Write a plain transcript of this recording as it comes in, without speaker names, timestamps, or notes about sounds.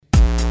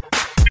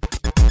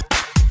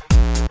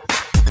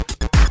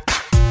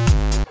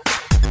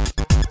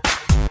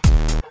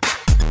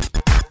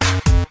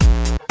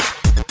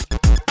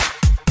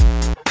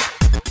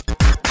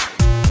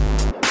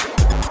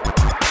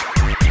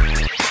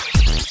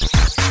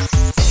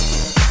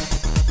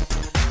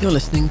You're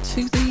listening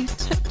to the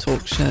Tech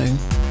Talk show.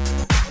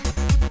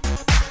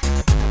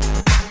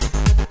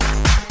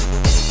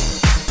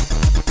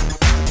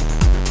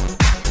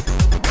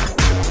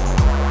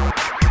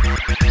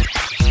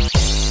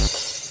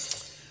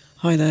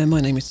 Hi there, my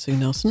name is Sue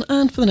Nelson,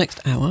 and for the next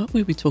hour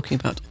we'll be talking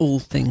about all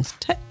things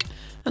tech,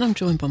 and I'm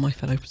joined by my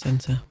fellow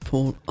presenter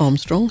Paul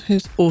Armstrong,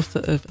 who's author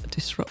of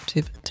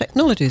Disruptive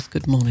Technologies.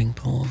 Good morning,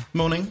 Paul.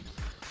 Morning.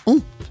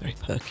 Oh, very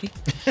perky.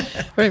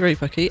 Very, very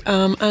perky.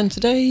 And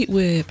today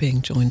we're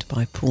being joined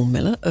by Paul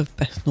Miller of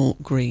Bethnal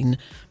Green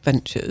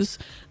Ventures,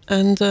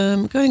 and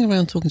going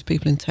around talking to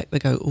people in tech, they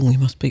go, "Oh, we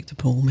must speak to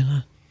Paul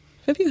Miller."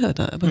 Have you heard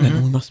that?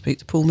 We must speak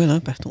to Paul Miller.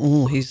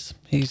 Bethnal, he's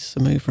a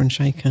mover and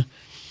shaker.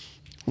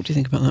 What do you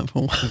think about that,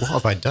 Paul? What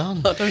have I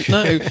done? I don't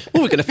know.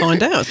 Well, we're going to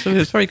find out. So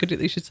it's very good that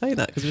you should say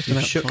that, because we're just You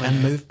about shook to find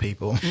and out. moved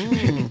people.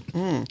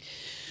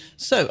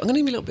 So I'm going to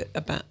give you a little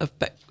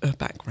bit of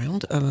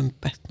background on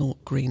Bethnal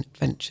Green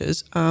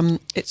Ventures.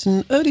 It's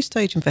an early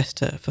stage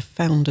investor for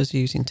founders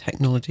using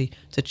technology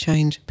to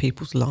change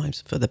people's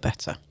lives for the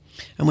better.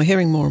 And we're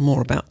hearing more and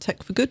more about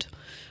tech for good.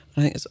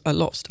 I think there's a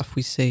lot of stuff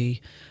we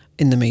see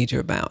in the media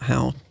about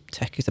how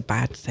tech is a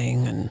bad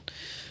thing, and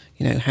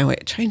how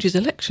it changes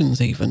elections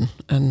even.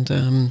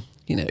 And,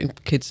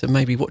 kids are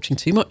maybe watching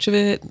too much of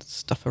it,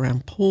 stuff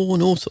around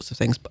porn, all sorts of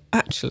things. But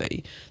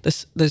actually,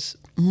 there's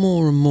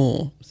more and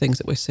more things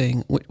that we're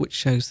seeing which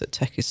shows that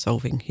tech is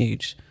solving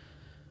huge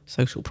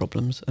social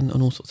problems and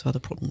all sorts of other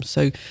problems.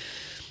 So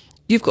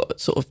you've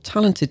got sort of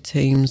talented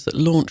teams that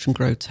launch and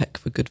grow tech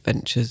for good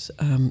ventures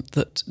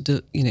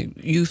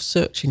you're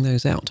searching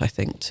those out, I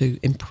think, to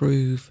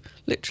improve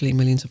literally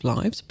millions of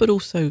lives, but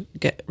also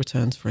get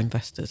returns for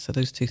investors. So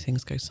those two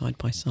things go side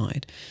by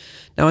side.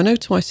 Now, I know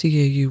twice a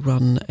year you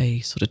run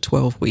a sort of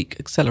 12-week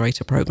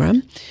accelerator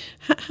program.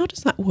 How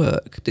does that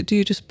work? Do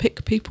you just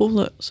pick people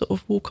that sort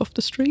of walk off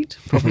the street?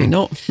 Probably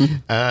not.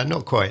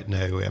 Not quite,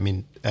 no. I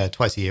mean,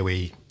 twice a year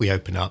we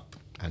open up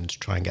and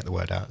try and get the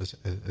word out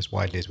as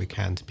widely as we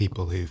can to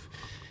people who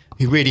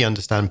really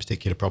understand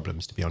particular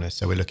problems, to be honest.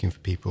 So we're looking for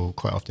people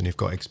quite often who've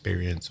got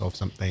experience of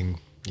something.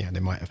 Yeah, they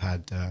might have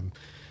had,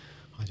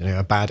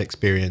 a bad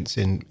experience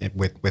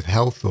with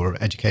health or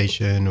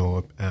education,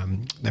 or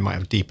they might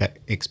have deep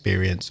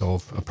experience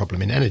of a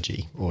problem in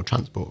energy or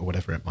transport or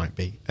whatever it might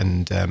be.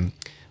 And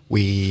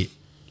we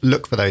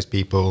look for those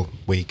people,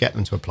 we get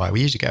them to apply. We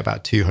usually get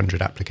about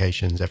 200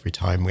 applications every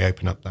time we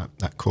open up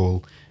that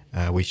call.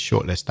 We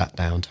shortlist that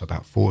down to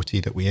about 40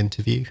 that we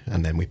interview,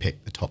 and then we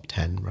pick the top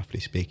 10, roughly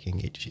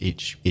speaking,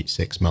 each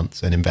 6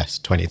 months, and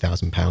invest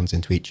 £20,000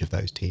 into each of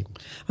those teams.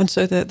 And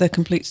so they're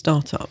complete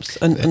startups,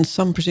 and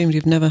some presumably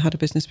have never had a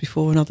business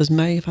before, and others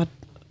may have had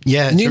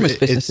numerous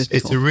businesses before.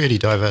 It's a really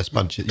diverse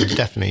bunch. There's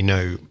definitely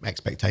no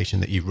expectation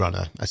that you've run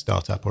a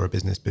startup or a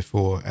business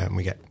before.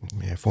 We get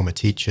former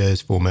teachers,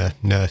 former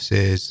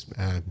nurses,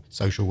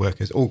 social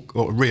workers, all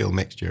a real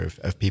mixture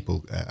of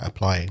people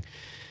applying.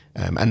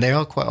 And they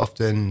are quite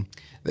often,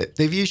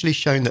 they've usually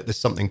shown that there's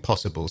something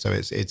possible. So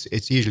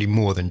it's usually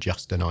more than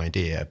just an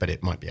idea, but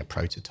it might be a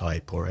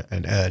prototype or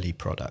an early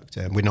product.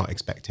 We're not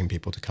expecting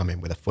people to come in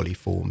with a fully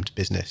formed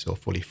business or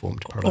fully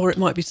formed product. Or it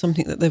might be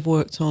something that they've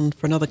worked on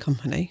for another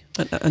company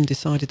and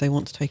decided they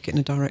want to take it in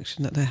a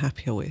direction that they're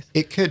happier with.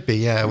 It could be,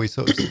 yeah. We've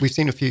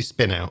seen a few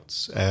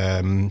spin-outs,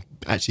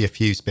 actually a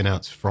few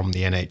spin-outs from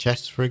the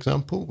NHS, for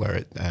example,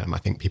 where I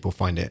think people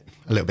find it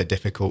a little bit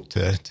difficult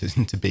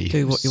to be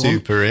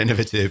super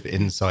innovative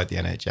inside the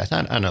NHS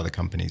and other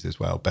companies as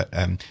well. But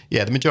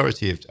the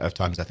majority of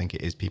times I think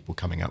it is people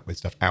coming up with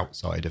stuff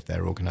outside of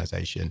their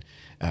organisation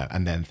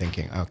and then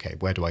thinking, okay,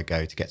 where do I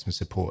go to get some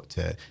support,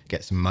 to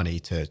get some money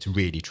to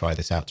really try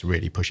this out, to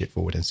really push it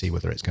forward and see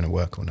whether it's going to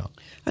work or not.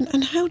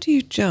 And how do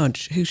you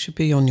judge who should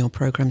be on your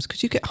programmes?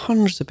 Because you get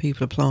hundreds of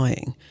people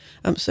applying.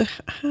 So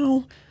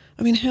how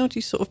do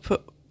you sort of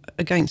put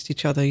against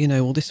each other,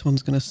 well, this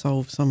one's going to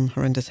solve some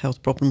horrendous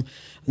health problem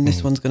and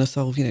this one's going to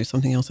solve,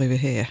 something else over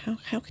here.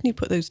 How can you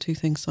put those two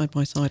things side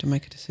by side and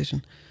make a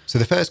decision? So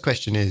the first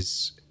question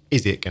is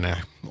it going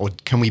to, or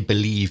can we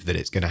believe that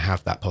it's going to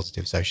have that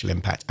positive social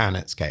impact and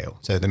at scale?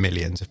 So the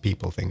millions of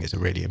people thing is a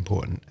really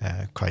important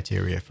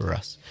criteria for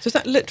us. So is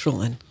that literal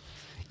then?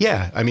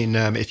 Yeah, I mean,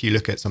 if you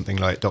look at something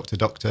like Doctor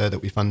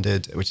that we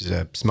funded, which is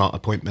a smart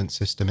appointment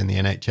system in the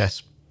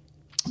NHS,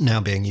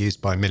 now being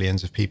used by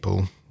millions of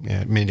people,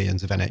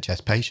 millions of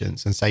NHS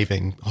patients, and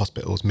saving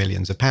hospitals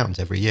millions of pounds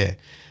every year.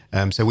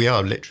 So we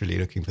are literally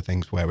looking for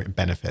things where it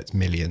benefits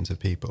millions of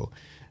people.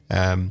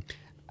 And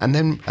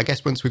then I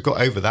guess once we've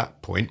got over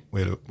that point,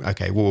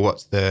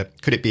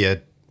 could it be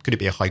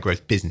a high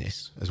growth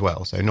business as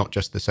well? So not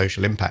just the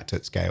social impact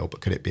at scale,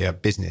 but could it be a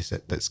business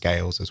that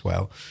scales as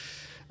well?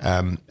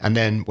 And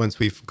then once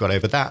we've got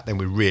over that, then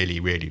we're really,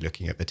 really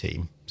looking at the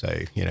team.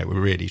 So, we're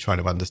really trying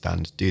to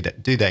understand, do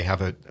they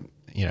have a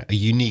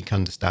unique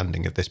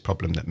understanding of this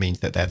problem that means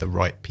that they're the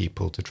right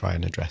people to try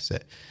and address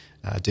it?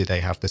 Do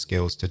they have the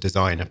skills to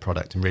design a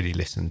product and really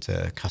listen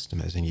to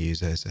customers and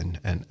users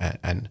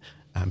and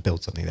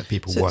build something that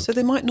people want? So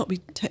they might not be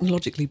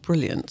technologically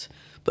brilliant,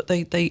 but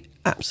they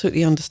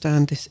absolutely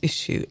understand this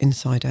issue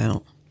inside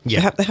out.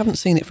 Yeah. They haven't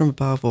seen it from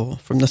above or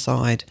from the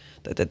side.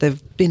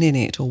 They've been in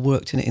it or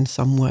worked in it in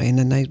some way, and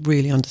then they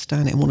really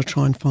understand it and want to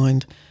try and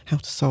find how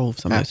to solve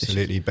some of those issues.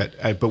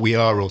 Absolutely, but we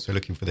are also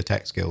looking for the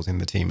tech skills in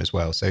the team as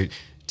well. So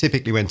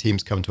typically when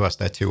teams come to us,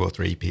 they're 2 or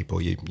 3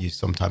 people. You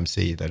sometimes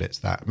see that it's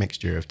that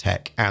mixture of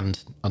tech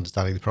and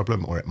understanding the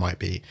problem, or it might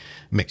be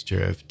a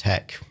mixture of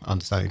tech,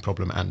 understanding the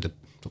problem, and a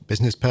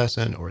business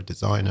person or a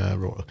designer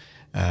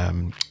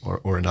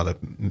or another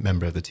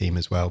member of the team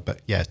as well. But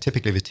yeah,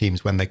 typically the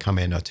teams when they come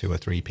in are 2 or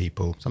 3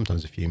 people,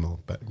 sometimes a few more,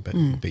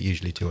 but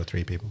usually 2 or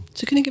 3 people.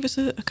 So can you give us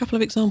a couple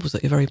of examples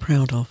that you're very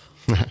proud of?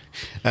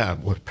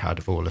 We're proud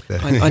of all of the.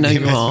 I know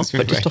you are,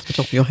 but just off the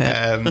top of your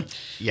head.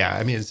 Yeah,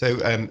 I mean,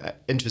 so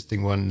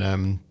interesting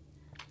one.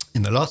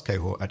 In the last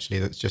cohort, actually,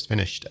 that's just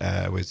finished,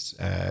 was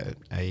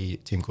a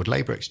team called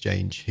Labour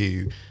Exchange,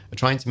 who are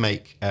trying to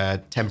make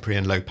temporary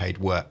and low-paid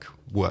work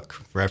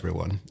for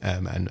everyone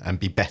and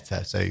be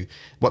better. So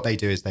what they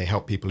do is they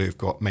help people who've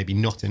got maybe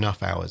not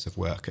enough hours of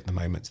work at the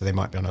moment. So they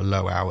might be on a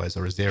low hours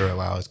or a 0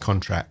 hours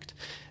contract.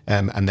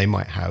 And they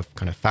might have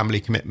kind of family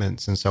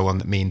commitments and so on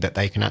that mean that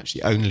they can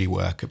actually only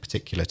work at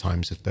particular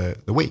times of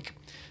the week.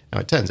 Now,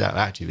 it turns out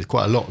that actually there's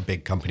quite a lot of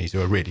big companies who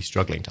are really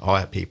struggling to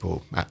hire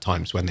people at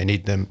times when they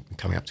need them,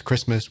 coming up to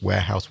Christmas,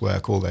 warehouse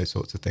work, all those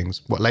sorts of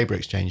things. What Labour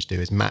Exchange do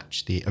is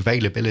match the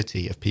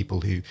availability of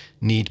people who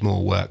need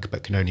more work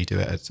but can only do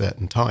it at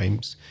certain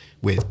times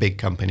with big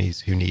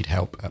companies who need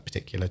help at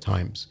particular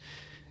times.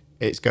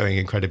 It's going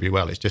incredibly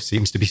well. It just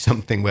seems to be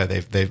something where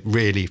they've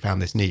really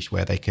found this niche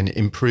where they can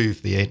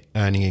improve the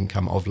earning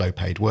income of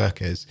low-paid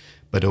workers,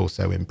 but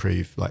also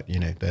improve, like, you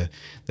know,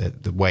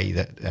 the way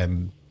that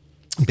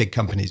big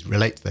companies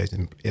relate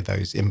to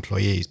those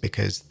employees,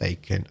 because they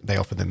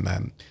offer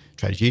them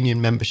trade union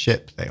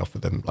membership, they offer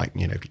them, like,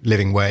 you know,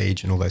 living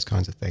wage and all those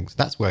kinds of things.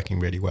 That's working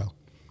really well.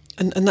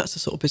 And that's the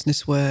sort of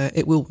business where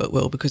it will work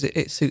well because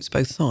it suits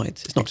both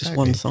sides. It's not just Exactly.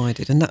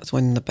 one-sided, and that's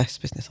when the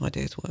best business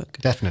ideas work.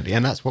 Definitely,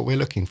 and that's what we're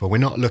looking for. We're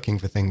not looking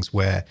for things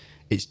where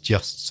it's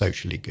just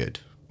socially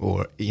good,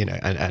 or, you know,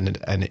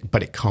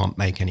 but it can't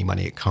make any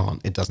money.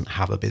 It doesn't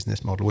have a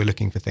business model. We're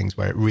looking for things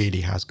where it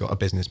really has got a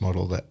business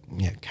model that,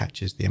 you know,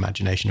 catches the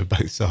imagination of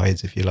both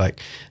sides, if you like,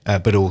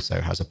 but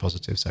also has a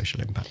positive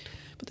social impact.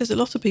 But there's a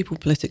lot of people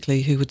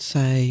politically who would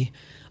say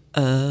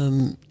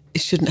it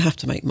shouldn't have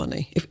to make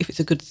money. If it's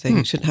a good thing,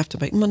 it shouldn't have to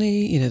make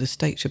money. You know, the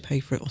state should pay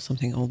for it or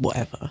something or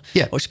whatever.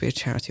 Yeah. Or it should be a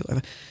charity or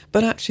whatever.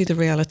 But actually the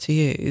reality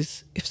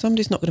is, if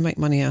somebody's not going to make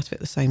money out of it at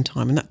the same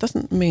time, and that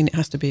doesn't mean it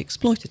has to be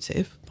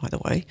exploitative, by the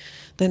way,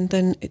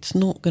 then it's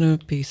not going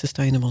to be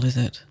sustainable, is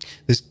it?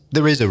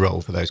 There is a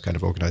role for those kind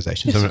of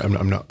organisations. Yes.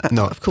 I'm not.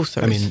 Of course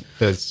there is. I mean,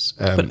 there's.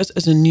 But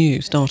as a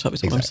new startup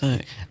is what Exactly. I'm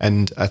saying.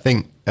 And I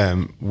think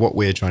what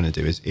we're trying to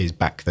do is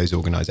back those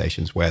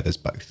organisations where there's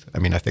both. I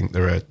mean, I think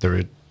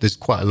there's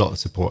quite a lot of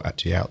support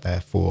actually out there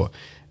for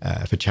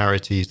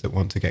charities that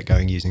want to get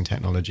going using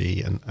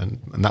technology, and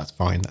that's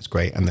fine, that's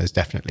great. And there's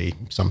definitely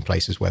some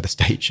places where the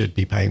state should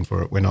be paying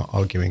for it. We're not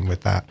arguing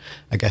with that.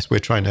 I guess we're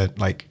trying to,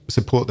 like,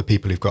 support the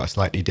people who've got a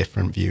slightly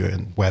different view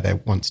and where they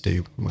want to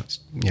do,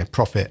 you know,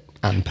 profit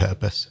and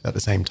purpose at the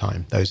same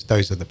time.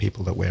 Those are the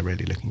people that we're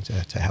really looking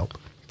to help.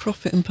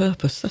 Profit and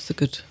purpose, that's a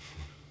good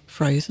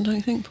phrase, don't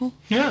you think, Paul?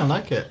 Yeah, I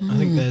like it. I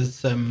think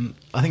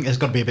there's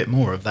got to be a bit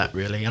more of that,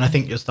 really. And I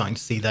think you're starting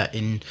to see that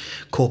in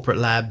corporate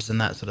labs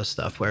and that sort of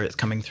stuff, where it's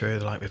coming through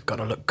like, we've got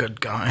to look good,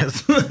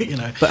 guys, you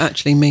know. But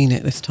actually mean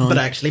it this time. But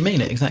actually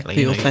mean it, exactly.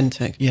 Be you know.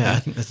 authentic. Yeah, I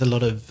think there's a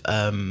lot of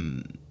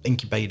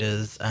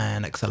incubators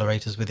and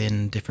accelerators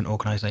within different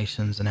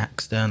organisations and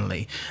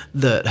externally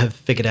that have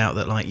figured out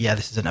that, like, yeah,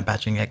 this isn't a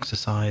badging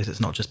exercise. It's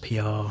not just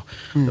PR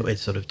that we're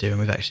sort of doing.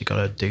 We've actually got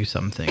to do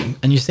something.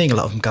 And you're seeing a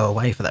lot of them go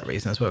away for that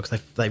reason as well,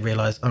 because they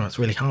realise, oh, it's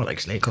really hard,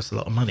 actually. It costs a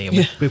lot of money,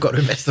 and we've got to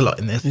invest a lot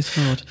in this. It's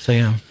hard. So,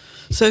 yeah.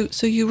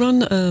 So you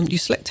run, you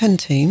select 10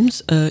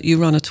 teams,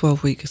 you run a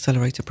 12-week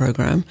accelerator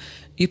programme,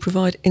 you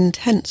provide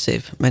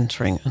intensive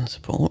mentoring and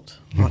support.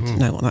 I'd like to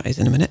know what that is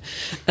in a minute.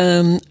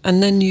 And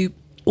then you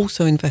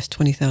also invest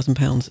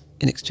 £20,000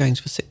 in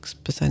exchange for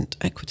 6%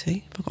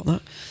 equity, if I got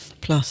that.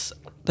 Plus,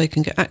 they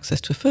can get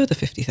access to a further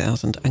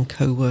 50,000 and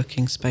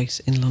co-working space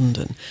in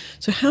London.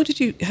 So how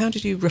did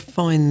you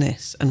refine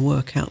this and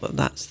work out that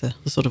that's the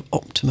sort of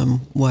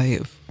optimum way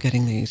of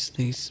getting these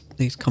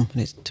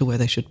companies to where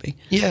they should be?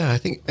 Yeah, I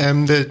think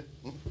the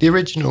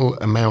original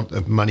amount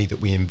of money that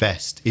we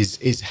invest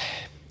is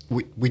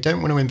we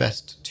don't want to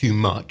invest too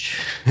much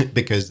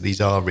because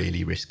these are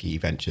really risky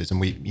ventures,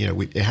 and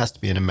it has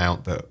to be an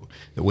amount that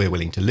we're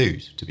willing to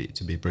lose, to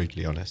be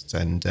brutally honest.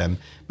 And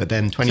but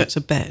then 20. So it's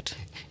a bet.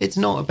 It's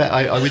not a bet.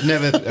 I would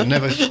never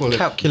call it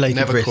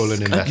Calculated risk. call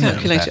an investment.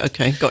 Calculated.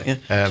 Okay, got you.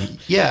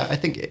 Yeah, I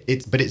think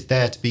it's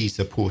there to be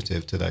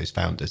supportive to those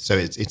founders. So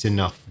it's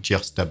enough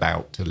just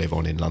about to live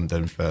on in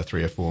London for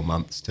 3 or 4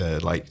 months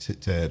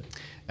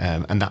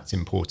and that's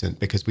important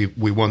because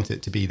we want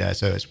it to be there.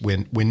 So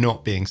we're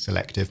not being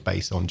selective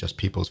based on just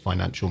people's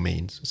financial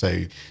means.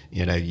 So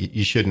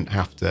you shouldn't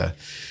have to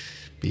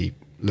be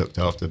looked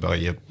after by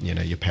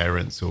your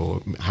parents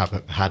or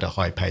have had a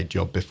high paid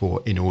job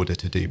before in order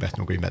to do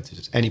Bethnal Green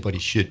Ventures. Anybody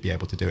should be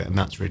able to do it, and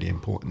that's really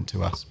important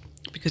to us.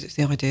 Because it's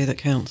the idea that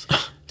counts.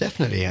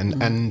 Definitely,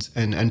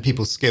 and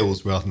people's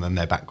skills rather than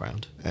their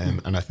background,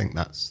 and I think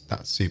that's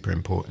super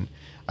important.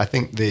 I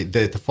think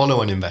the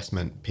follow-on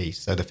investment piece,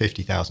 so the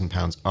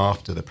 £50,000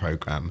 after the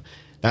programme,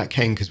 that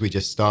came because we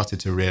just started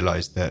to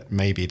realise that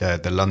maybe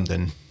the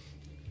London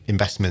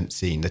investment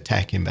scene, the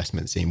tech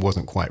investment scene,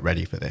 wasn't quite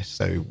ready for this.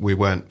 So we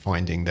weren't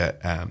finding that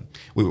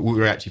we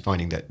were actually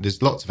finding that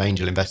there's lots of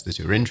angel investors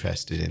who are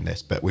interested in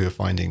this, but we were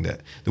finding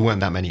that there weren't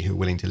that many who were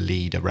willing to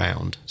lead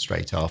around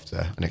straight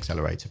after an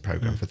accelerator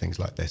program for things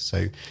like this.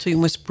 So you're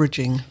almost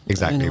bridging.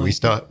 Exactly. We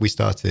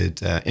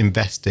started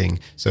investing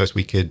so as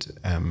we could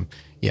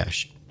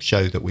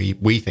show that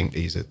we think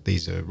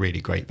these are really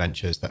great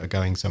ventures that are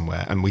going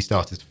somewhere, and we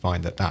started to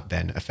find that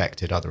then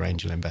affected other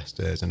angel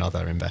investors and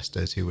other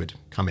investors who would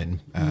come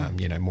in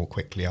more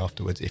quickly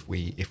afterwards if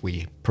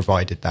we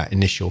provided that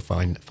initial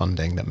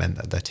funding that meant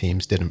that their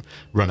teams didn't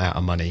run out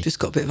of money. Just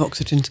got a bit of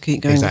oxygen to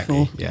keep going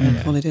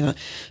before they do that.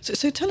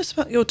 So tell us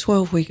about your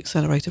 12-week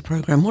accelerator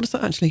program. What does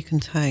that actually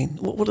contain?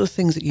 What are the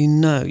things that you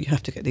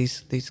have to get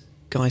these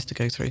guys to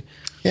go through?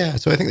 Yeah,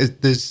 so I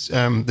think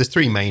there's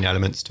three main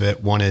elements to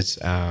it. One is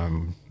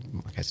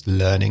I guess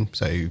learning,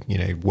 so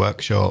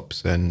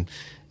workshops and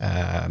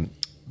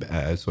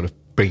sort of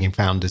bringing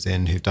founders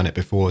in who've done it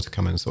before to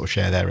come and sort of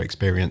share their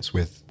experience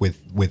with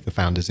the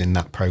founders in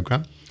that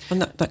program.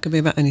 And that could be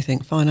about anything: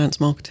 finance,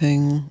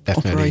 marketing,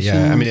 definitely, operations.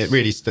 Yeah. I mean, it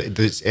really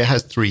it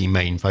has three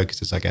main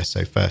focuses, I guess.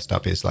 So first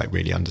up is like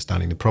really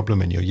understanding the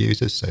problem and your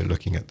users. So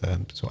looking at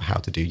the sort of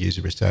how to do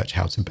user research,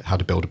 how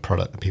to build a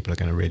product that people are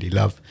going to really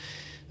love.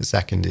 The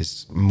second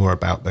is more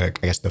about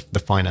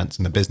the finance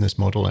and the business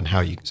model and how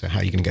you're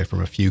going to go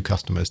from a few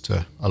customers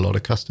to a lot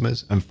of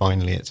customers. And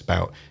finally, it's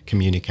about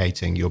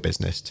communicating your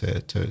business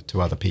to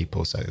other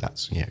people. So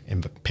that's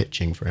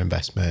pitching for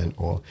investment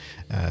or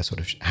sort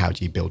of how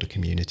do you build a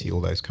community, all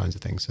those kinds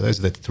of things. So those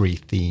are the three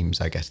themes,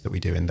 I guess, that we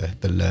do in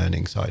the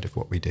learning side of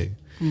what we do.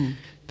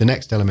 The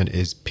next element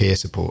is peer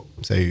support.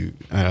 So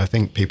I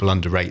think people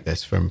underrate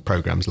this from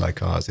programs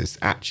like ours. Is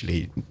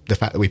actually the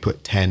fact that we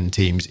put 10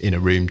 teams in a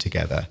room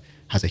together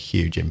has a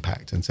huge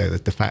impact. And so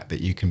the fact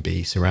that you can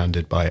be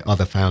surrounded by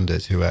other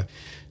founders who are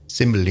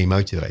similarly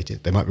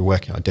motivated, they might be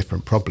working on a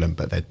different problem,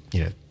 but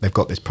they've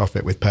got this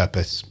profit with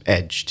purpose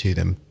edge to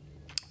them,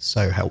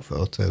 so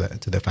helpful to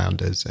the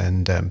founders.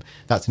 And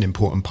that's an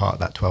important part of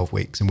that 12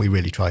 weeks. And we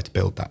really try to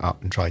build that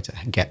up and try to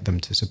get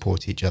them to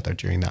support each other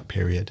during that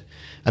period.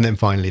 And then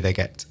finally, they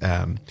get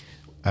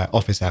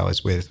office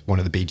hours with one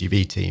of the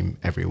BGV team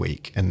every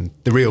week. And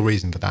the real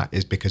reason for that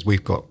is because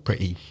we've got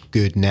pretty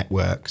good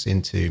networks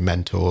into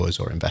mentors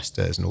or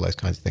investors and all those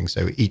kinds of things.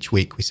 So each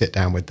week we sit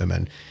down with them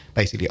and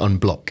basically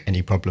unblock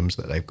any problems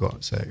that they've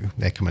got. So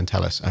they come and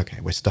tell us, okay,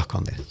 we're stuck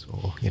on this,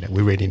 or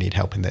we really need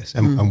help in this.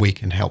 And we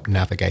can help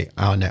navigate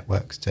our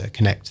networks to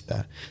connect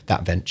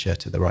that venture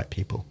to the right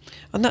people.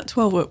 And that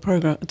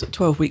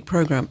 12-week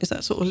program, is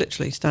that sort of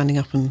literally standing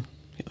up and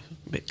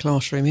a bit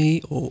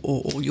classroomy,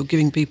 or you're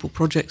giving people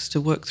projects to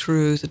work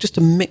through? Is it just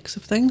a mix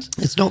of things?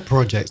 It's not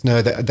projects.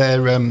 No, they're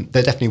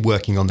definitely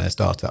working on their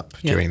startup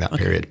during that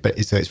period. But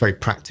it's very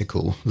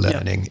practical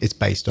learning. It's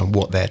based on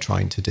what they're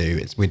trying to do.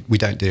 We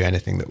don't do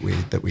anything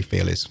that we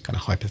feel is kind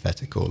of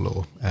hypothetical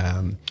or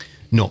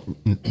not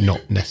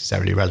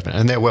necessarily relevant.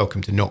 And they're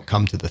welcome to not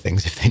come to the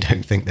things if they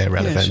don't think they're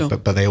relevant. Sure.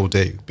 But they all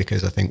do,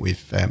 because I think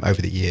we've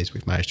over the years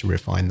we've managed to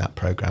refine that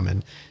program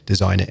and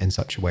design it in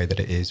such a way that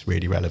it is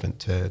really relevant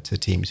to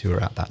teams who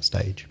are at that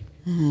stage.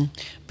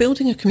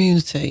 Building a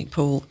community,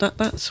 Paul,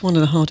 that's one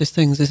of the hardest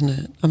things, isn't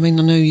it? I mean,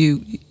 I know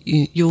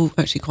you're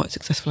actually quite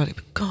successful at it,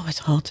 but God, it's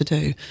hard to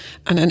do.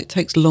 And it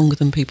takes longer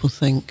than people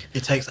think.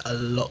 It takes a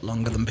lot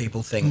longer than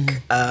people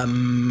think. I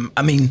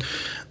mean,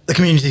 the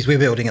communities we're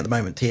building at the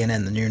moment,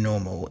 TNN, the new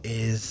normal,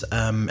 is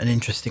an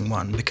interesting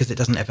one because it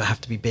doesn't ever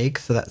have to be big.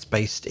 So that's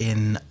based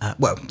in,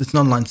 it's an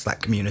online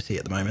Slack community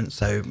at the moment.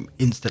 So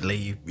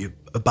instantly you're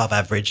above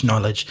average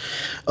knowledge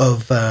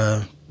of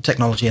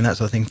technology and that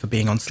sort of thing for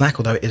being on Slack,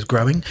 although it is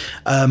growing.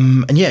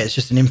 It's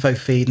just an info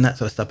feed and that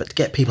sort of stuff. But to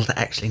get people to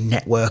actually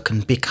network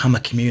and become a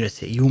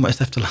community, you almost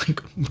have to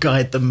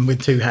guide them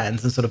with two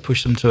hands and sort of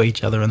push them to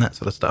each other and that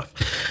sort of stuff.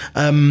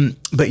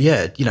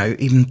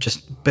 Even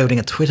just building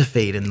a Twitter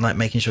feed and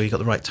making sure you've got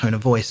the right tone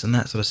of voice and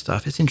that sort of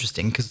stuff. It's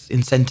interesting because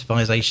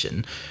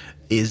incentivization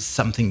is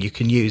something you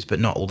can use, but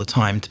not all the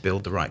time, to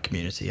build the right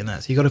community and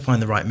that. So you've got to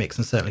find the right mix,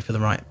 and certainly for the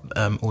right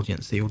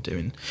audience that you're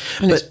doing.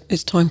 And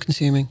it's time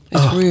consuming.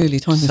 It's really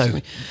time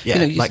consuming.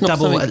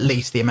 Double at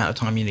least the amount of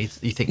time you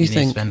think you need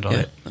to spend on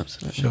it.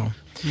 Absolutely. Sure.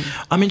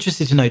 I'm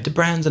interested to know, do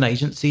brands and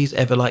agencies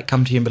ever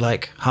come to you and be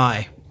like,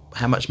 hi,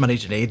 how much money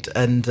do you need?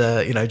 And,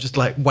 just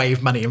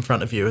wave money in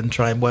front of you and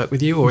try and work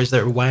with you? Or is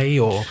there a way,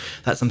 or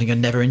that's something you're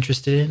never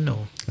interested in?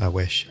 Or I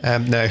wish.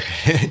 No.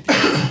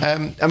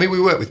 I mean,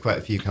 we work with quite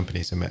a few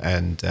companies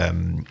and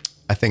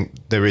I think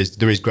there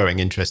is growing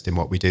interest in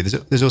what we do.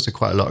 There's also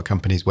quite a lot of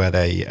companies where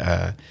they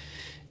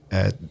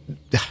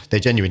they're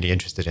genuinely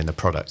interested in the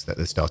products that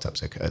the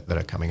startups that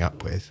are coming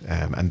up with,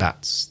 and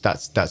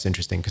that's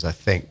interesting, because I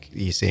think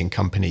you're seeing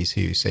companies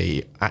who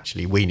see,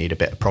 actually, we need a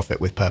bit of profit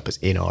with purpose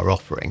in our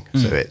offering.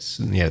 So it's,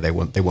 they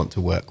want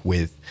to work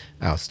with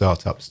our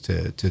startups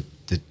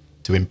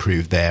to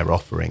improve their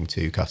offering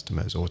to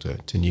customers, or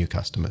to new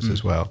customers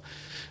as well.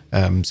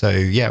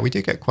 We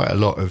do get quite a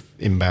lot of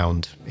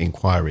inbound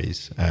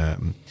inquiries.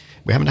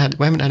 We haven't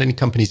had any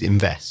companies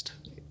invest.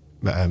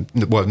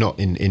 Well, not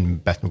in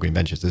Bethnal Green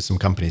Ventures. There's some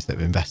companies that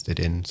have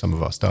invested in some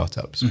of our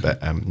startups, but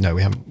no,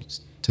 we haven't.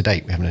 To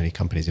date, we haven't had any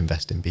companies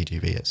invest in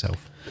BGV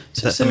itself.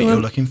 Is that something you're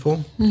looking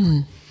for?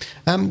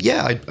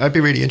 I'd be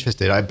really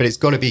interested. But it's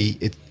got to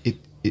be.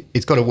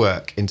 It's got to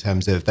work in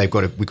terms of we've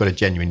got to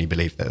genuinely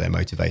believe that they're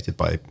motivated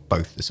by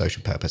both the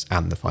social purpose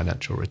and the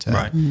financial return.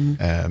 Right.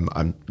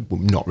 I'm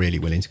not really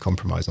willing to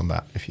compromise on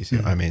that, if you see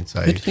what I mean.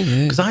 So,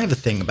 because I have a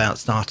thing about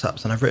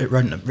startups, and I've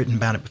written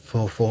about it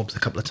before Forbes a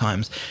couple of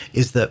times,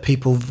 is that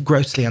people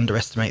grossly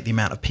underestimate the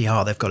amount of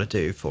PR they've got to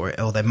do for it,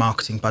 or their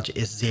marketing budget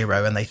is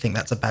zero, and they think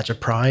that's a badge of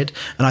pride.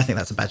 And I think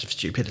that's a badge of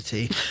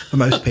stupidity for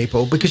most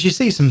people, because you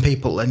see some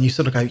people and you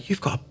sort of go,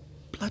 you've got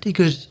a bloody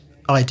good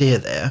idea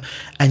there,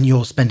 and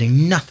you're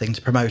spending nothing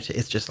to promote it.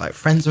 It's just like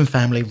friends and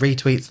family,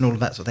 retweets and all of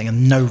that sort of thing,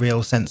 and no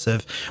real sense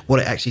of what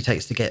it actually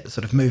takes to get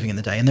sort of moving in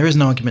the day. And there is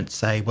an argument to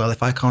say, well,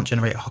 if I can't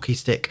generate a hockey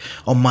stick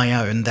on my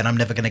own, then I'm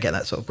never going to get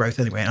that sort of growth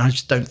anyway. And I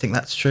just don't think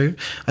that's true.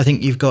 I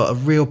think you've got a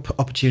real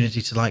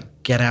opportunity to like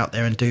get out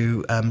there and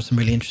do some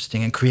really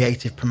interesting and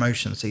creative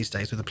promotions these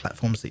days with the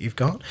platforms that you've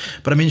got.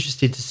 But I'm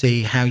interested to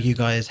see how you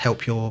guys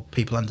help your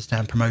people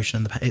understand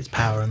promotion and its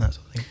power and that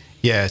sort of thing.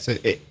 Yeah, so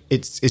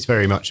it's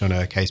very much on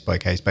a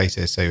case-by-case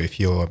basis. So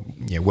if you're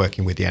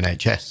working with the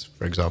NHS,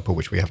 for example,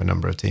 which we have a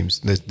number of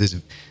teams, there's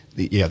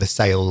the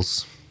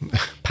sales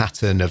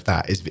pattern of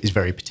that is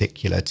very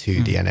particular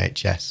to the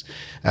NHS.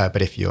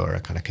 But if you're a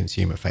kind of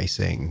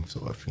consumer-facing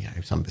sort of,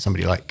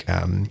 somebody like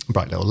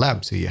Bright Little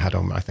Labs, who you had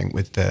on, I think,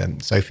 with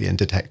Sophie and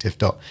Detective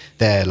Dot,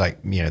 they're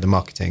like, the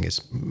marketing is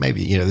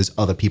maybe, there's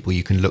other people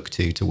you can look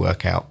to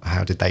work out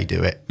how did they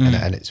do it,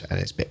 and it's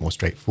a bit more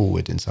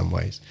straightforward in some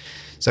ways.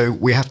 So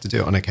we have to do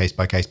it on a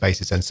case-by-case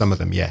basis, and some of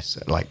them, yes,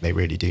 like they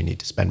really do need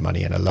to spend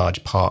money, and a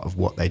large part of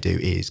what they do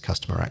is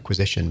customer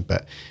acquisition,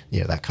 but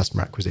that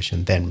customer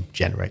acquisition then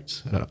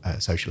generates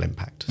a social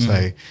impact.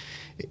 So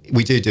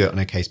we do it on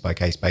a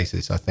case-by-case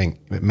basis. I think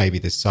maybe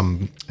there's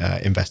some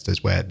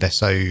investors where they're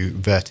so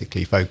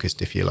vertically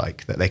focused, if you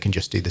like, that they can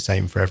just do the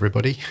same for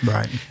everybody.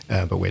 Right.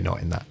 But we're not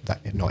in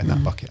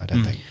that bucket, I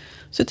don't think.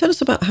 So tell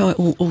us about how it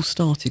all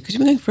started, because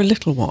you've been going for a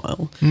little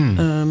while,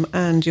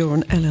 and you're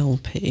an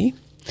LLP.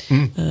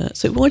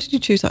 So why did you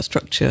choose that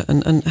structure,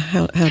 and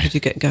how did you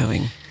get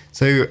going?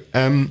 So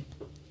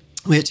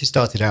we actually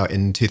started out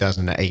in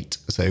 2008.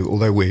 So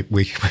although we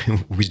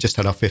just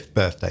had our 5th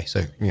birthday,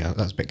 so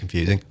that's a bit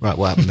confusing. Right,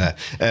 what happened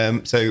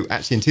there? So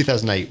actually in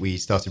 2008 we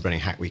started running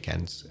hack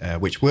weekends,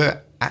 which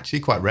were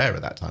actually quite rare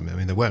at that time. I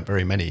mean, there weren't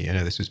very many.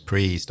 This was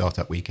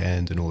pre-startup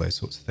weekend and all those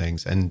sorts of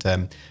things.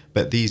 And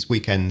but these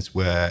weekends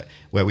were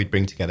where we'd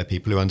bring together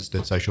people who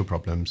understood social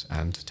problems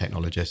and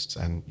technologists,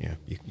 and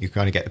you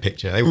kind of get the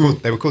picture. They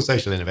were called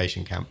social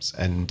innovation camps,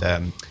 and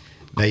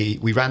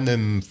we ran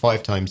them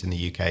 5 times in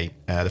the UK.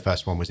 The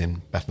first one was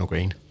in Bethnal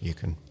Green. You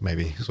can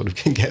maybe sort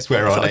of guess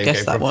where our name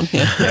came from. One,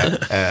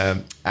 yeah.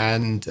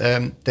 And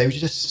they were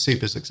just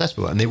super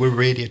successful, and they were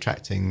really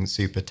attracting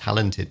super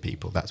talented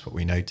people. That's what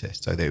we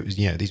noticed. So there was,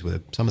 these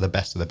were some of the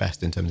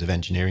best in terms of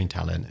engineering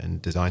talent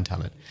and design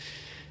talent.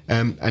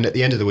 And at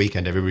the end of the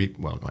weekend,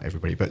 not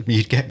everybody, but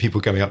you'd get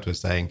people coming up to us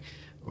saying,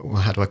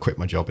 well, how do I quit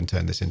my job and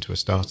turn this into a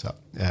startup?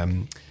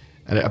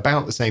 And at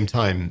about the same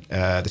time,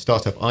 the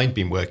startup I'd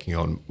been working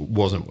on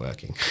wasn't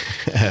working.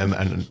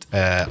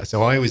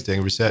 So I was doing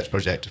a research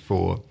project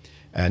for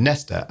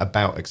Nesta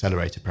about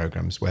accelerator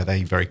programs, where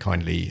they very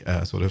kindly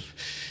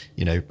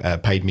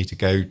paid me to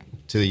go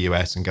to the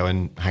US and go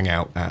and hang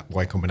out at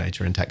Y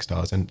Combinator and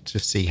Techstars and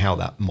just see how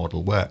that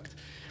model worked.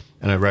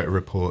 And I wrote a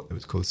report that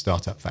was called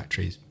Startup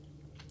Factories,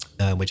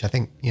 which I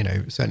think,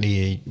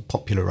 certainly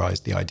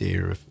popularized the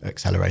idea of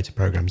accelerator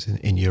programs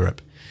in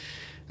Europe.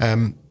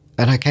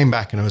 And I came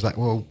back and I was like,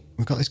 well,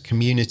 we've got this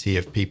community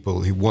of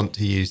people who want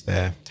to use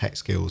their tech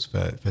skills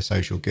for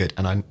social good.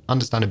 And I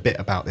understand a bit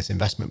about this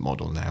investment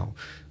model now.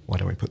 Why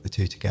don't we put the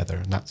two together?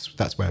 And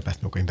that's where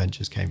Bethnal Green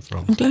Ventures came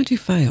from. I'm glad you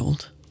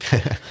failed.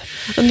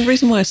 And the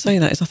reason why I say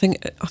that is I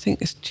think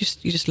it's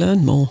just, you just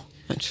learn more,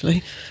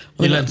 actually.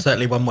 You learn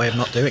certainly one way of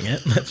not doing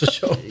it, that's for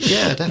sure.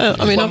 Yeah,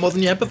 definitely. One more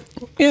than you ever.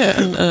 Yeah,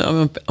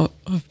 and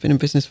I've been in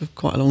business for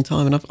quite a long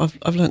time, and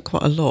I've learned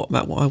quite a lot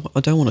about what I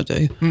don't want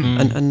to do,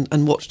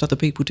 and watched other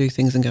people do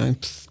things and going,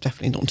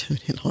 definitely not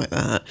doing it like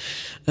that.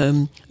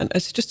 And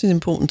it's just as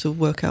important to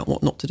work out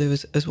what not to do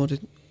as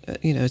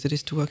it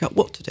is to work out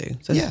what to do.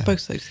 So it's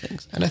both those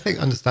things. And I think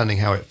understanding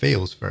how it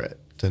feels for it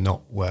to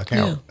not work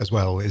out as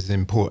well is an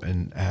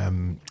important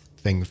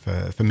thing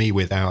for me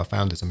with our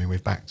founders. I mean,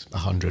 we've backed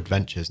 100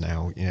 ventures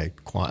now.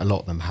 Quite a lot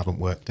of them haven't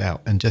worked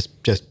out, and just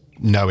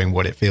knowing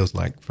what it feels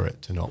like for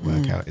it to not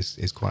work out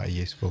is quite a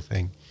useful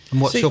thing. And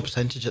what's your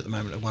percentage at the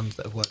moment of ones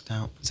that have worked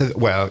out? So,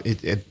 well,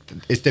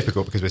 it's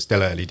difficult because we're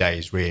still early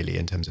days, really,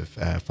 in terms of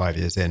 5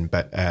 years in.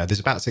 But there's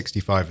about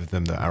 65 of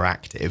them that are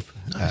active.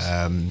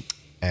 Nice.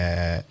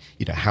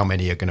 How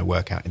many are going to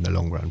work out in the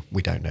long run?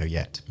 We don't know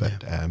yet.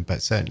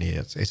 But certainly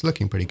it's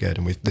looking pretty good.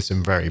 And there's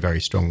some very,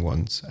 very strong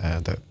ones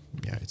that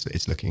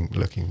it's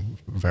looking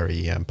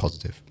very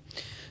positive.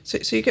 So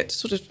you get to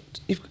sort of,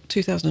 you've got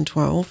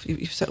 2012.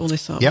 You've set all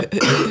this up. Yep.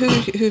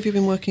 Who have you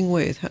been working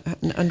with,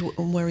 and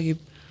where are you?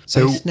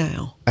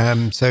 Now.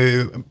 In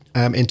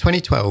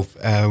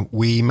 2012,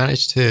 we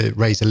managed to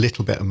raise a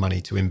little bit of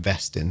money to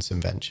invest in some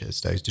ventures,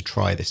 so to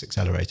try this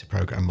accelerator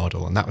program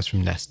model, and that was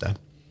from Nesta.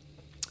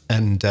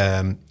 And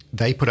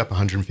they put up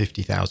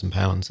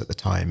 £150,000 at the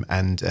time,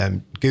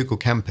 and Google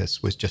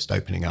Campus was just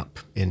opening up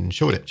in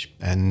Shoreditch.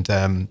 And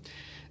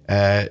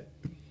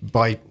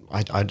by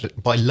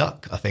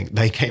luck, I think,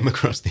 they came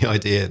across the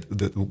idea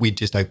that we'd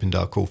just opened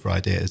our call for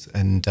ideas,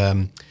 and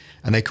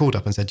they called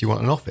up and said, "Do you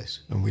want an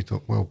office?" And we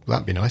thought, well,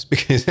 that'd be nice,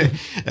 because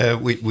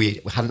we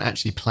hadn't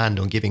actually planned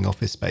on giving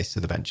office space to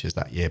the ventures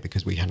that year,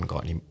 because we hadn't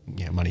got any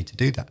money to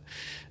do that,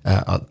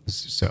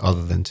 so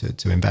other than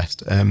to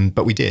invest.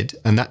 But we did,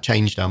 and that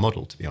changed our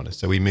model, to be honest.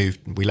 So we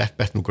left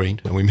Bethnal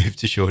Green and we moved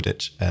to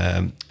Shoreditch,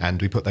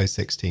 and we put those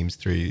 6 teams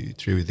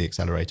through the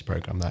accelerator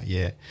program that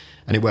year,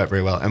 and it worked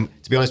very well. And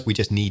to be honest, we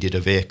just needed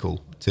a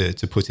vehicle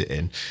to put it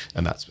in,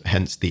 and that's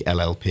hence the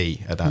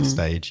LLP at that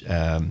stage.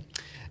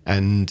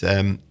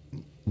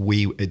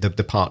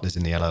 The partners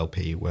in the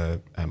LLP were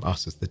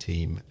us as the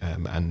team,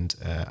 and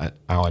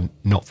our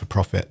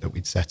not-for-profit that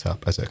we'd set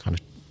up as a kind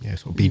of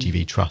sort of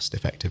BGV trust,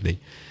 effectively,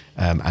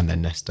 and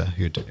then Nesta,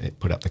 who'd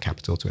put up the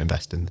capital to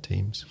invest in the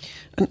teams.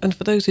 And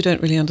for those who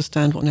don't really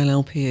understand what an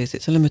LLP is,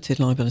 it's a limited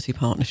liability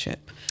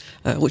partnership,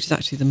 which is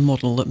actually the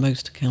model that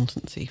most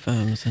accountancy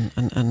firms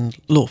and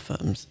law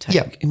firms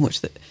take, in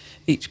which that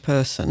each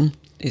person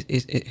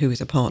is who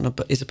is a partner,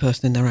 but is a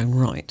person in their own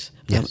right,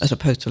 as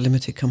opposed to a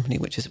limited company,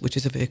 which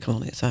is a vehicle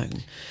on its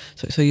own.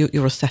 So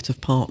you're a set of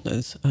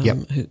partners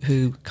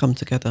who come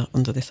together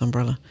under this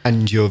umbrella,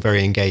 and you're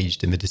very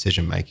engaged in the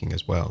decision making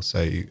as well.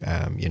 So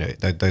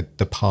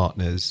the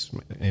partners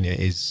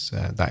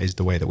that is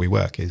the way that we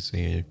work. Is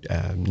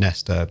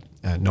Nesta,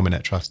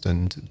 Nominate Trust,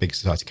 and Big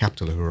Society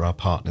Capital, who are our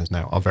partners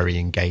now, are very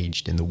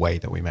engaged in the way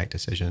that we make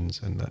decisions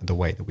and the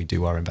way that we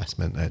do our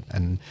investment,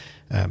 and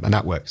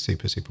that works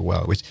super, super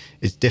well, which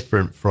is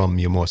different from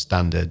your more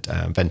standard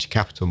venture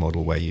capital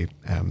model, where you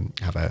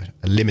have a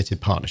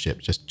limited partnership,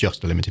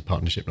 just a limited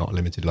partnership, not a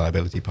limited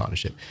liability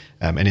partnership.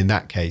 And in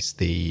that case,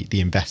 the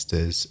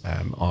investors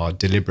are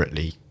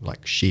deliberately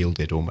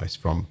shielded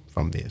almost from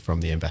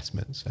the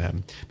investments.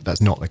 But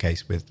that's not the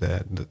case with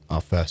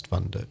our first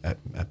fund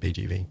at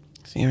BGV.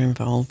 So you're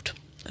involved.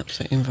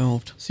 Absolutely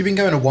involved. So you've been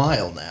going a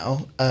while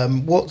now.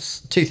 What's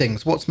two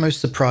things? What's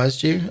most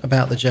surprised you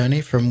about the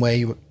journey from where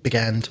you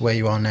began to where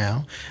you are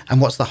now?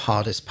 And what's the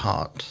hardest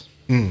part?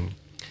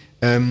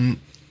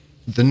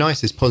 The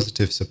nicest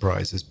positive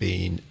surprise has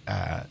been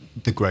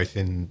the growth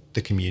in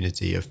the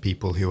community of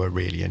people who are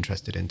really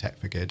interested in Tech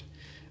for Good.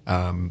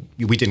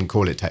 We didn't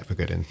call it Tech for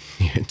Good in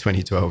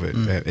 2012.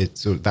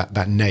 It's sort of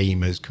that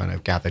name has kind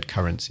of gathered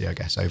currency, I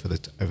guess,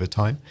 over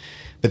time.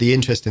 But the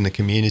interest in the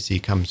community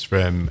comes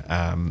from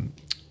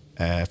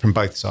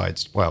both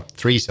sides. Well,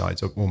 3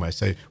 sides almost.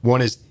 So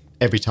one is,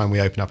 every time we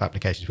open up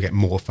applications, we get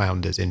more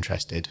founders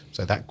interested.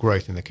 So that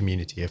growth in the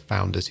community of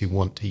founders who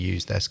want to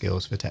use their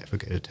skills for Tech for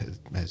Good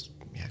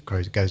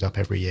goes up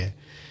every year.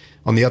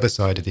 On the other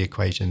side of the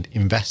equation,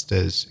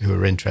 investors who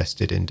are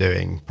interested in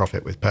doing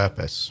profit with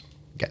purpose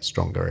get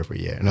stronger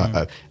every year. And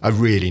I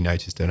really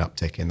noticed an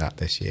uptick in that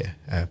this year,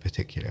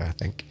 particularly, I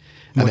think.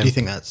 What do you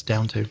think that's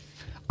down to?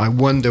 I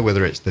wonder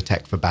whether it's the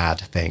tech for bad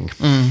thing.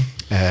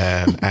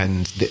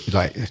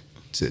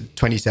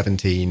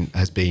 2017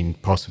 has been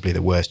possibly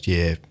the worst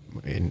year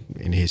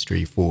in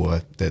history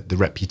for the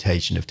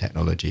reputation of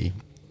technology,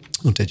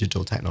 or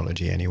digital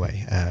technology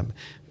anyway.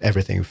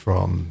 Everything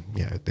from,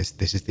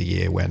 this is the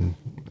year when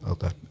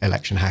the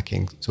election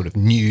hacking sort of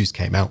news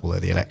came out, although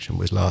the election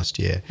was last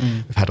year.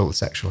 We've had all the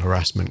sexual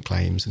harassment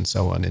claims and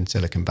so on in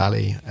Silicon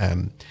Valley.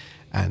 And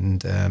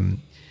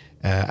then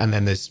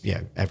there's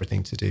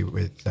everything to do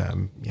with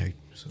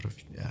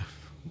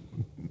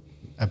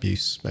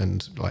abuse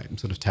and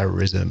sort of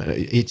terrorism.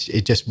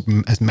 It just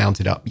has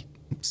mounted up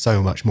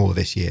so much more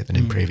this year than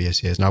in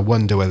previous years, and I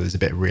wonder whether there's a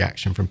bit of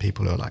reaction from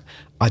people who are like,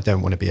 I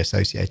don't want to be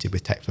associated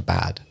with tech for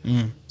bad,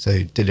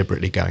 so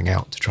deliberately going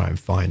out to try and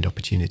find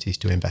opportunities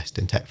to invest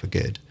in tech for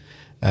good.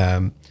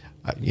 I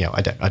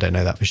don't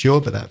know that for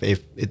sure, but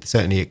it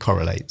certainly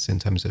correlates in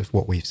terms of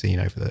what we've seen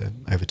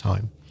over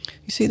time.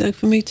 You see, though,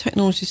 for me,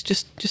 technology is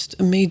just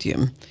a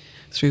medium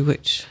through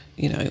which,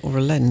 or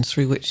a lens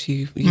through which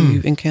you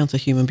encounter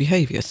human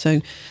behaviour.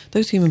 So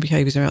those human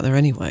behaviours are out there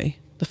anyway.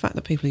 the fact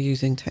that people are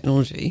using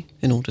technology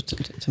in order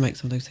to make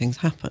some of those things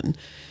happen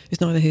is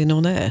neither here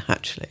nor there,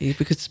 actually,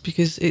 because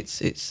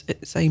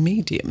it's a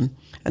medium,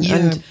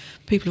 and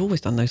people have always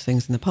done those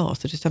things in the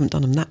past. They just haven't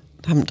done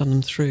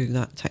them through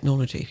that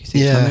technology, if you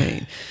see what I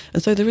mean.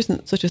 And so there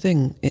isn't such a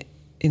thing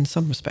in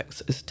some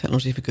respects as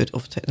technology for good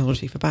or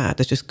technology for bad.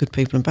 There's just good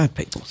people and bad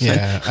people. So,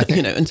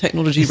 and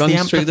technology runs the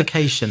through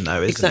amplification,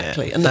 though, isn't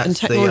exactly. it? And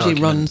technology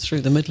runs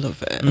through the middle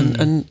of it.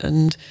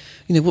 And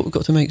what we've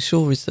got to make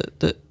sure is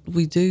that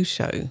we do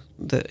show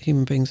that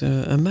human beings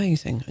are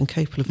amazing and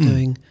capable of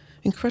doing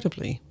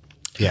incredibly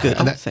good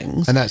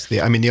things. And that's the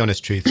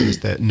honest truth is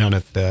that none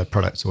of the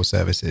products or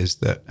services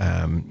that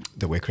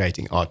we're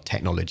creating are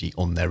technology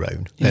on their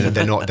own.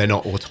 They're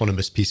not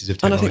autonomous pieces of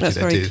technology. And I think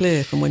that's very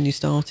clear from when you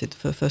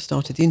first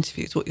started the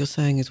interviews. What you're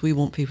saying is we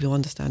want people to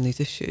understand these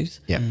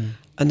issues, and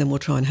then we'll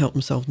try and help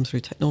them solve them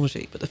through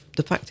technology. But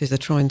the fact is they're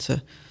trying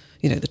to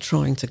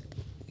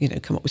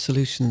come up with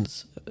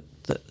solutions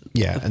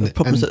of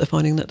problems that they're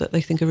finding that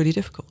they think are really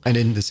difficult. And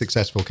in the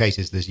successful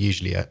cases, there's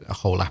usually a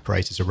whole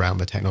apparatus around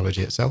the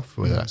technology itself,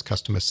 whether that's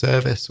customer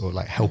service or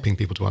like helping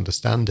people to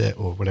understand it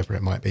or whatever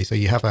it might be. So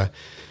you have a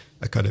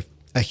kind of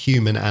a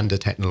human and a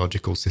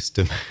technological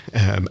system,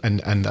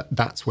 and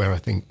that's where I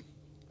think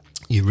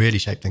you really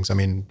shape things. I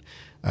mean,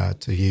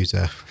 to use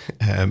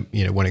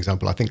one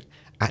example, I think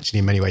actually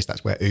in many ways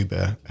that's where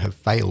Uber have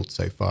failed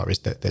so far, is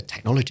that the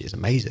technology is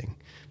amazing,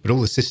 but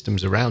all the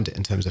systems around it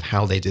in terms of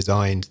how they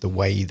designed the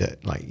way that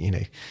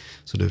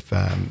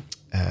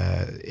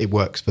it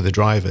works for the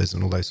drivers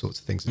and all those sorts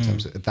of things in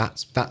terms of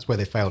that's where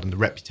they failed, and the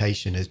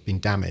reputation has been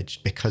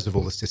damaged because of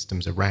all the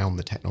systems around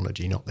the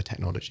technology, not the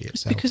technology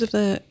itself.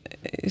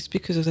 It's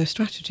because of their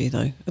strategy,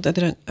 though. They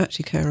don't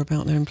actually care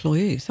about their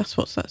employees. That's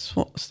what's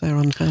their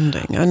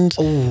unfounding. And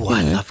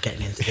I love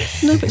getting into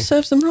this. No, but it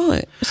serves them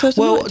right.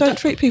 Don't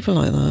treat people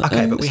like that.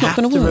 Okay, but we have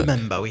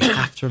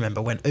to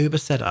remember when Uber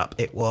set up,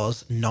 it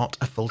was not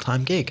a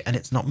full-time gig, and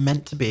it's not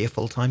meant to be a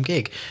full-time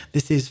gig.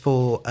 This is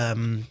for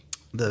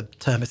the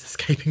term is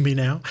escaping me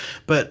now,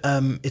 but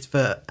it's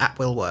for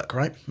at-will work,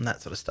 right? And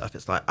that sort of stuff.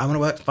 It's like, I want to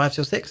work 5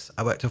 till 6.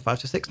 I work till 5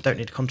 till 6. Don't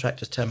need a contract.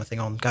 Just turn my thing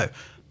on, go.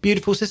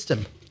 Beautiful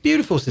system.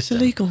 It's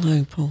illegal,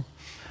 though, Paul.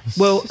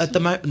 Well, at the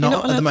moment,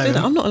 not at the moment.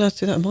 I'm not allowed to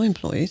do that with my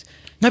employees.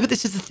 No, but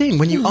this is the thing.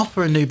 When you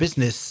offer a new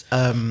business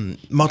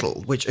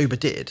model, which Uber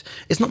did,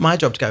 it's not my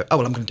job to go, oh,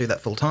 well, I'm going to do that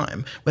full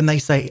time. When they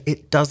say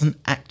it doesn't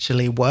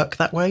actually work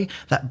that way,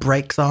 that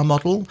breaks our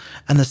model.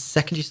 And the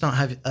second you start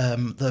having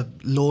the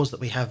laws that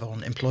we have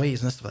on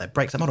employees and stuff like that,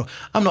 breaks that model.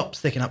 I'm not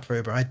sticking up for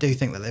Uber. I do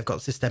think that they've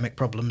got systemic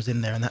problems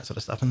in there and that sort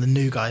of stuff. And the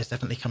new guys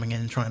definitely coming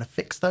in and trying to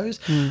fix those.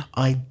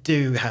 I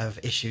do have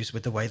issues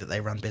with the way that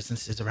they run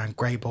businesses around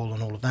grey ball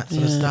and all of that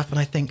sort of stuff. And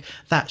I think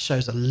that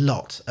shows a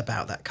lot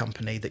about that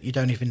company, that you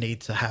don't even need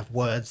to have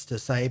words to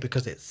say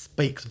because it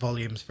speaks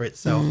volumes for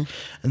itself.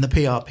 And the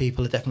PR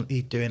people are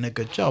definitely doing a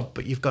good job,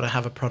 but you've got to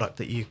have a product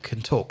that you can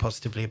talk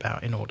positively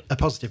about a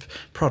positive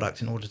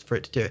product in order for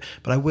it to do it.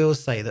 But I will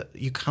say that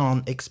you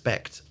can't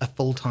expect a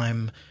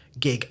full-time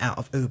gig out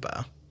of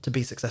Uber to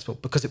be successful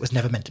because it was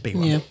never meant to be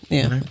one. Yeah.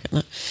 You know? I get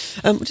that.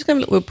 We're just going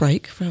to have a little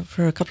break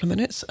for a couple of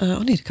minutes.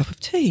 I need a cup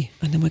of tea,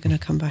 and then we're going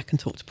to come back and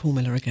talk to Paul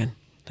Miller again.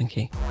 Thank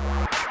you.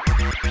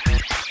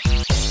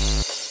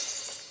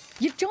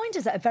 You've joined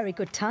us at a very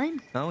good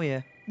time. Oh,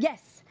 yeah.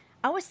 Yes.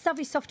 Our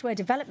savvy software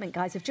development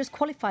guys have just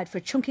qualified for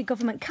a chunky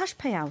government cash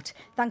payout,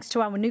 thanks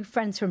to our new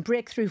friends from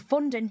Breakthrough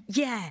Funding.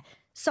 Yeah.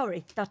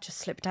 Sorry, that just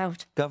slipped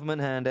out.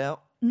 Government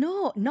handout?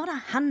 No, not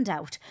a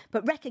handout,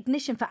 but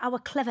recognition for our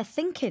clever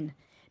thinking.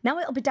 Now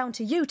it'll be down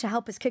to you to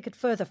help us kick it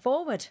further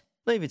forward.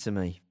 Leave it to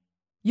me.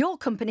 Your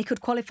company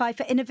could qualify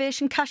for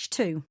Innovation Cash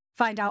too.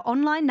 Find out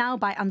online now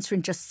by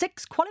answering just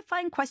 6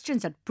 qualifying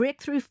questions at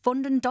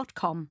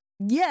breakthroughfunding.com.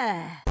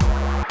 Yeah.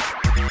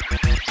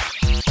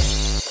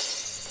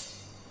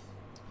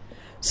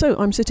 So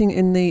I'm sitting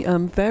in the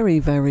very,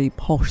 very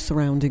posh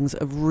surroundings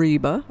of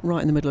Reba,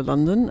 right in the middle of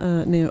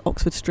London, near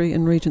Oxford Street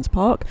and Regent's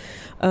Park.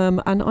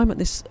 And I'm at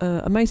this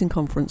amazing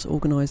conference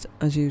organised,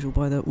 as usual,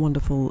 by the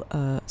wonderful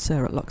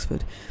Sarah at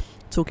Luxford,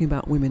 talking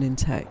about women in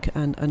tech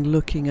and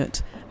looking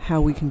at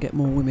how we can get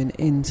more women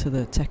into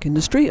the tech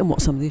industry and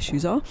what some of the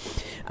issues are.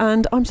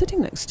 And I'm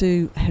sitting next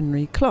to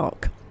Henry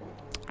Clark,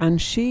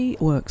 and she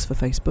works for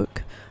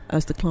Facebook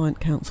as the Client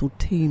Council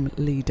team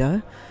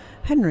leader.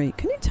 Henry,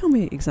 can you tell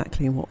me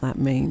exactly what that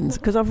means?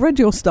 Because I've read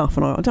your stuff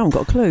and I haven't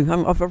got a clue.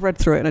 I've read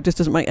through it and it just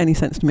doesn't make any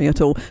sense to me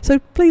at all. So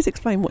please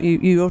explain what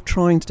you're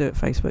trying to do at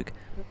Facebook.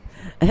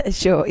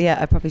 Sure, yeah,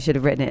 I probably should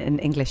have written it in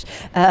English.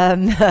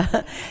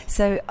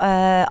 So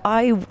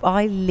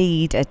I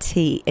lead a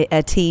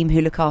team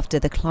who look after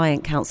the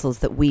client councils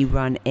that we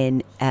run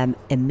in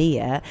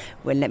EMEA.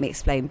 Well, let me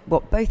explain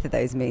what both of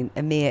those mean.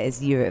 EMEA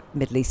is Europe,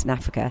 Middle East and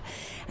Africa.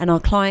 And our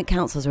client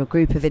councils are a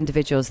group of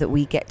individuals that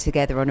we get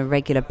together on a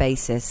regular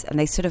basis, and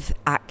they sort of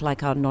act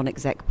like our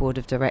non-exec board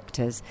of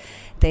directors.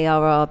 They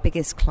are our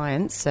biggest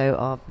clients, so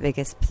our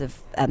biggest sort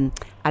of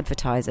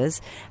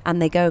advertisers, and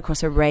they go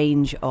across a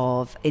range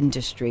of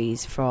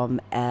industries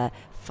from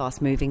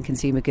fast-moving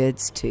consumer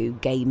goods to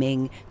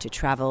gaming to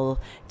travel,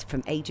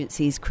 from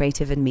agencies,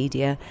 creative and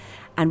media.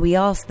 And we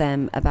ask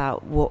them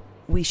about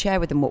we share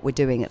with them what we're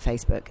doing at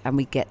Facebook, and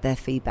we get their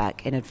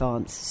feedback in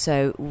advance.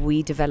 So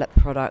we develop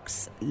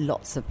products,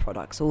 lots of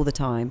products all the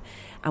time,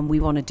 and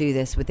we want to do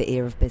this with the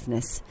ear of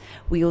business.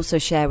 We also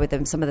share with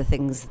them some of the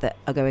things that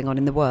are going on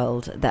in the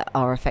world that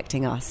are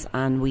affecting us,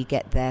 and we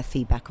get their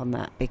feedback on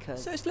that.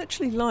 Because So it's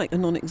literally like a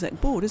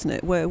non-exec board, isn't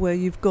it? Where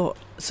you've got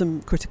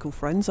some critical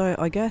friends,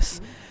 I guess.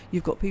 Mm-hmm.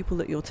 You've got people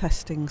that you're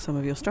testing some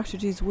of your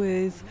strategies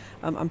with,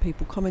 and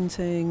people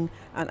commenting,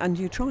 and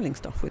you trialling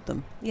stuff with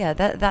them. Yeah,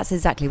 that's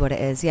exactly what it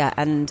is. Yeah,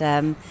 and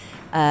the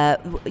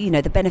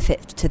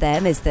benefit to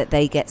them is that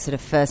they get sort of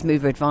first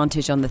mover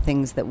advantage on the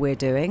things that we're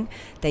doing.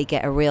 They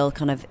get a real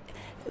kind of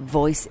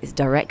voice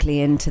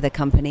directly into the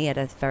company at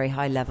a very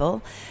high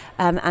level,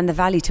 and the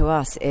value to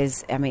us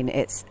is,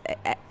 it's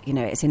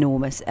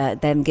enormous.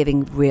 Them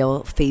giving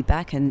real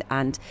feedback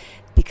and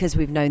because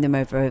we've known them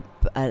over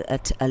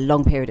a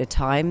long period of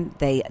time,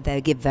 they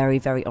give very,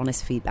 very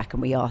honest feedback,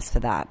 and we ask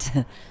for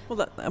that.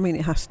 Well,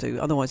 it has to.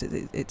 Otherwise,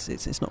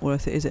 it's not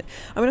worth it, is it?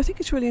 I mean, I think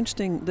it's really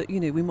interesting that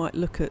we might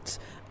look at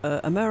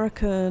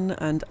American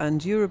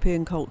and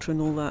European culture and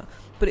all that,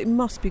 but it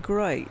must be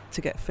great to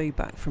get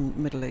feedback from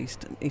Middle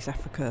East and East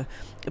Africa,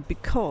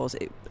 because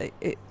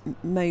it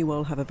may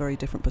well have a very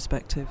different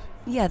perspective.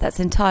 Yeah, that's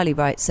entirely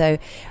right. So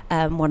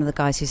one of the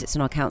guys who sits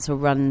on our council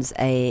runs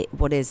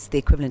what is the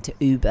equivalent to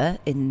Uber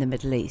in the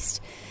Middle East.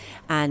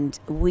 And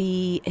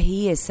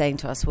he is saying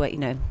to us,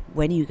 when are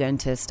you going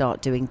to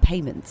start doing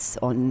payments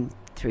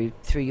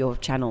through your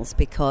channels?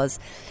 Because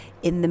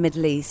in the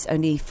Middle East,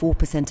 only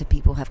 4% of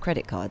people have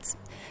credit cards.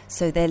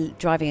 So they're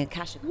driving a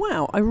cash.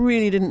 Wow, I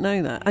really didn't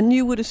know that. And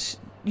you wouldn't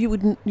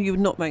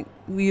know,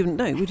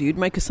 would you? You'd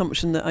make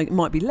assumption that it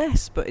might be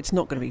less, but it's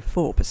not going to be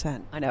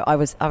 4%. I know. I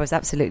was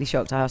absolutely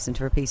shocked. I asked him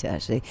to repeat it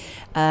actually.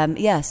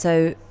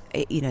 So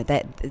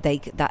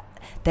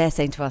they're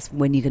saying to us,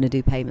 when are you going to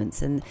do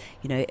payments? And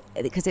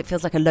because it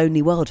feels like a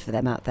lonely world for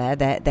them out there.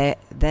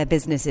 Their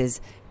business is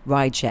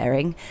ride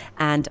sharing,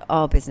 and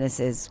our business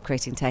is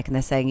creating tech, and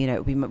they're saying, it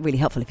would be really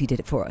helpful if you did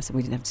it for us and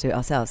we didn't have to do it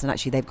ourselves. And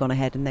actually they've gone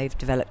ahead and they've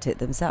developed it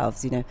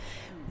themselves.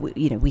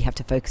 We have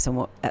to focus on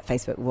what at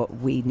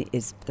Facebook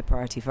is the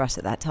priority for us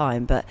at that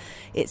time, but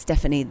it's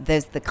definitely,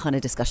 there's the kind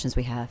of discussions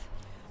we have.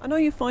 I know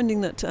you're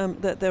finding that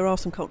there are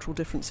some cultural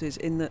differences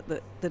in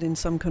that in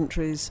some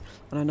countries,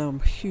 and I know I'm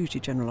hugely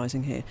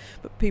generalising here,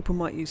 but people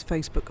might use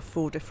Facebook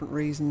for different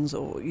reasons,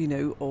 or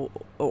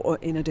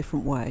in a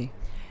different way.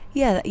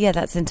 Yeah,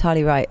 that's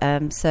entirely right.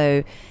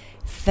 So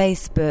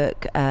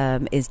Facebook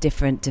is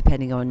different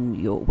depending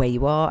on where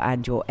you are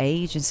and your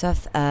age and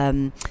stuff.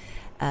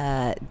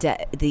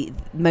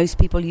 Most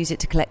people use it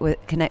to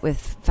connect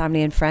with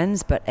family and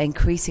friends, but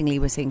increasingly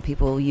we're seeing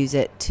people use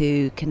it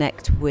to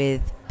connect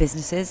with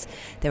businesses.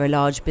 There are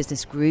large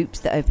business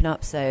groups that open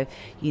up, so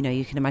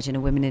you can imagine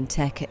a women in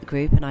tech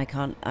group, and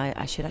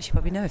I should actually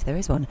probably know if there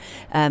is one,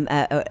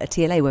 a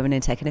TLA women in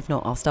tech, and if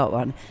not, I'll start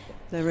one.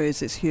 There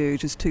is. It's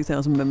huge. It's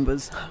 2,000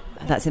 members.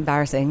 That's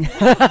embarrassing.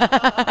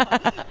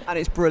 And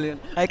it's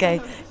brilliant.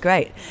 Okay,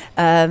 great.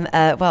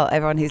 Well,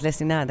 everyone who's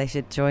listening now, they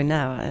should join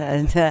now.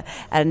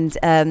 And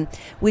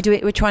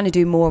we're trying to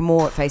do more and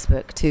more at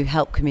Facebook to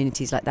help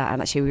communities like that.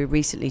 And actually, we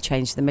recently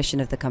changed the mission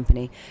of the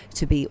company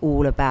to be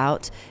all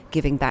about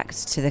giving back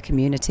to the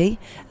community,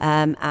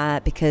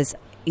 because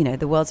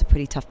the world's a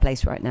pretty tough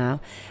place right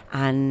now,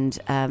 and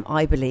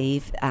I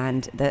believe,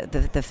 and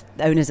the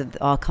owners of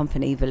our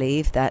company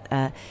believe,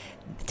 that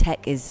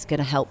tech is going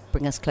to help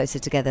bring us closer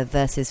together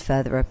versus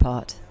further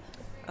apart.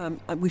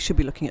 We should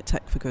be looking at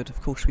tech for good,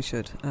 of course we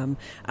should. And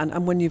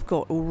when you've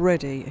got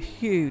already a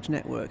huge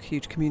network,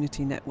 huge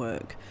community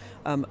network,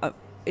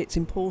 it's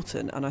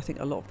important, and I think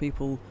a lot of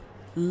people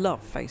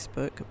love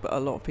Facebook, but a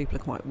lot of people are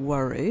quite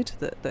worried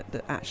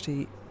that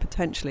actually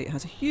potentially it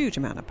has a huge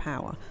amount of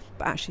power,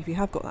 but actually if you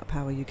have got that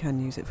power, you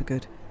can use it for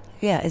good.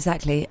 Yeah,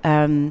 exactly.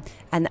 And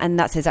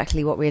that's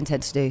exactly what we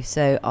intend to do.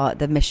 So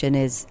the mission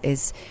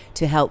is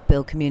to help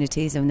build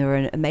communities, and there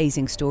are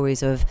amazing stories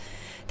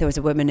there was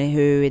a woman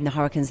who, in the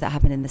hurricanes that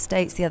happened in the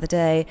States the other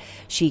day,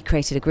 she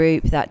created a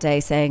group that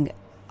day saying,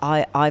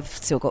 I've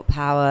still got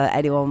power,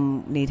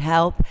 anyone need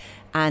help?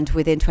 And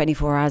within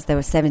 24 hours, there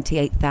were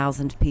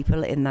 78,000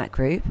 people in that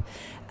group.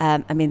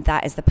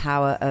 That is the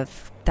power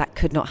that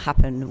could not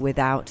happen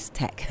without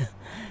tech.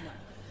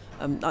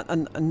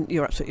 And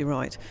you're absolutely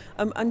right.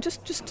 And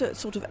just to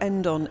sort of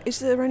end on, is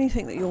there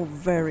anything that you're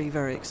very,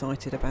 very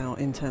excited about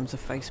in terms of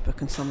Facebook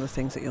and some of the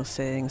things that you're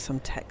seeing, some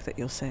tech that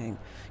you're seeing?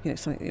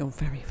 Something that you're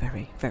very,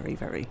 very, very,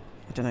 very,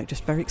 I don't know,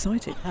 just very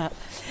excited.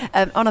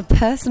 On a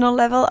personal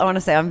level, I want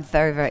to say I'm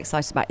very, very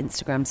excited about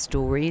Instagram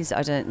stories.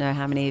 I don't know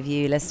how many of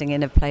you listening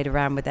in have played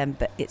around with them,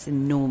 but it's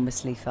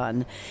enormously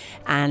fun.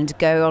 And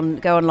go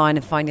online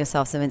and find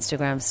yourself some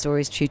Instagram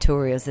stories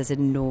tutorials. There's an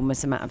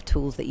enormous amount of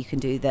tools that you can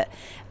do that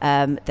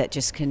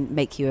just can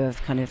make you a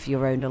kind of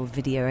your own little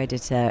video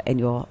editor in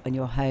your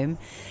home.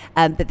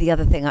 But the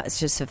other thing that's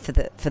just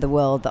for the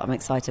world that I'm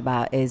excited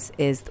about is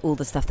all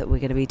the stuff that we're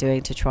going to be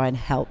doing to try and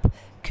help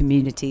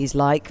communities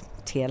like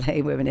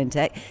TLA, Women in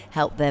Tech,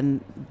 help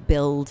them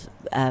build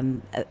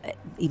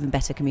even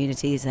better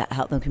communities, that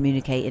help them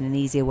communicate in an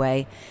easier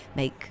way,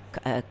 make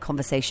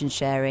conversation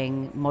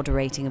sharing,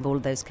 moderating of all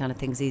of those kind of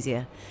things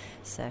easier.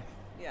 So.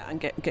 Yeah,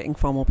 and getting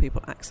far more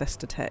people access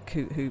to tech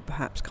who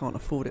perhaps can't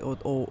afford it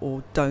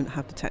or don't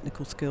have the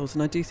technical skills.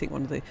 And I do think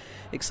one of the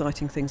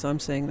exciting things I'm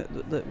seeing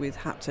that with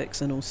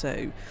haptics and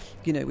also,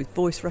 with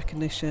voice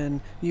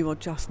recognition, you are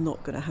just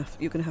not going to have,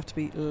 you're going to have to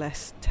be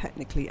less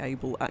technically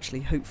able,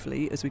 actually,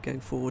 hopefully, as we go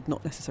forward,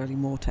 not necessarily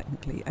more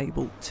technically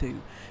able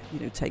to,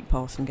 take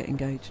part and get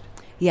engaged.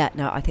 Yeah,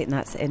 no, I think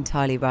that's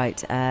entirely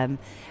right. And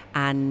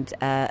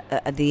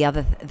the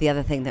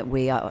other thing that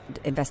we are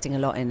investing a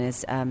lot in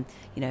is,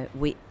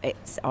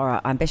 it's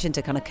our ambition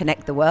to kind of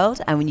connect the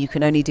world, and when you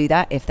can only do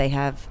that if they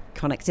have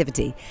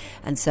connectivity.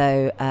 And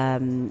so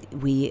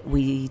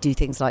we do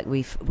things like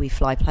we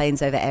fly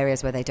planes over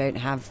areas where they don't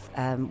have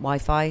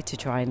Wi-Fi to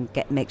try and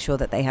make sure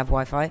that they have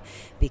Wi-Fi,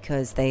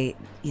 because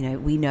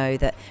we know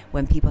that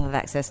when people have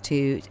access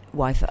to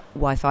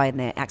Wi-Fi and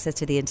their access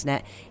to the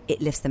internet,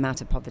 it lifts them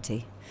out of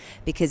poverty.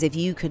 Because if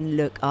you can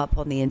look up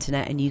on the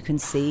internet and you can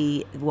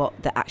see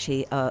what the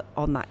actually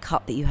on that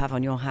cup that you have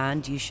on your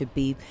hand, you should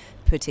be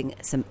putting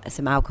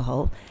some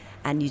alcohol,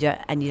 and you don't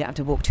have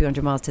to walk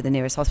 200 miles to the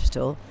nearest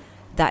hospital.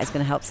 That is going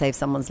to help save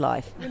someone's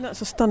life. I mean,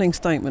 that's a stunning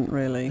statement,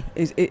 really.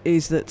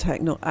 Is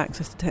that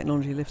access to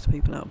technology lifts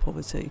people out of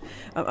poverty?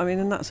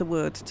 And that's a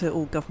word to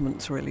all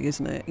governments, really,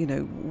 isn't it?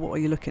 What are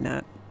you looking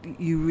at?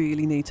 You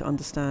really need to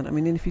understand.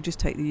 And if you just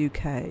take the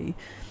UK.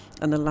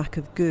 And the lack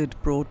of good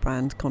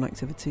broadband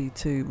connectivity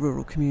to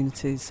rural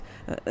communities,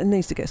 it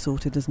needs to get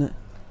sorted, doesn't it?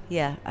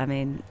 Yeah, I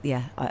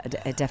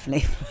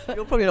definitely.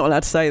 You're probably not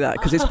allowed to say that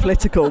because it's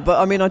political,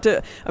 but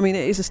it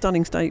is a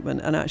stunning statement,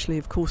 and actually,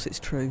 of course, it's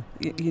true.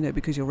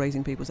 Because you're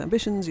raising people's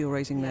ambitions, you're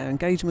raising their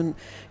engagement,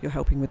 you're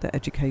helping with their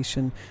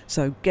education.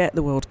 So get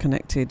the world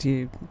connected,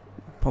 you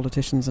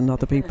politicians and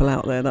other people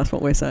out there. That's what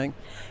we're saying.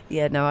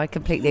 Yeah, no, I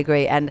completely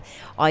agree. And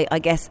I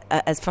guess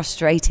as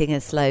frustrating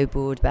as slow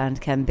broadband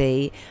can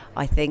be,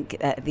 I think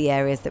the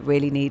areas that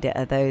really need it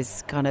are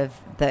those kind of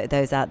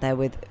those out there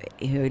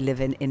who live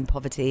in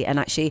poverty. And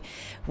actually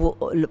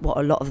what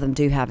a lot of them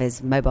do have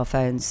is mobile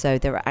phones. So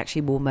there are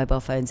actually more mobile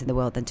phones in the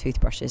world than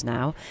toothbrushes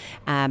now.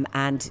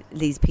 And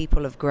these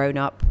people have grown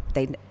up,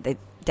 a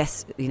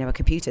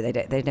computer,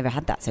 they've never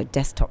had that, so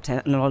desktop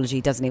technology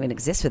doesn't even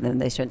exist for them.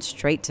 They went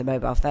straight to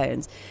mobile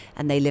phones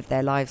and they live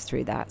their lives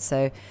through that.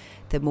 So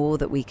the more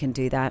that we can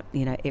do that,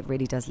 it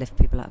really does lift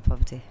people out of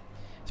poverty.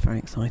 It's very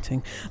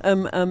exciting.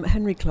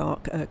 Henry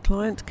Clark,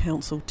 Client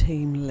Council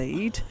Team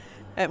Lead.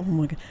 Oh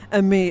my God,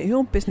 EMEA,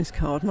 your business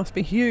card must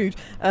be huge.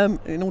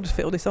 In order to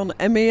fit all this on,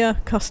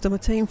 EMEA Customer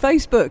Team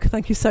Facebook.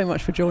 Thank you so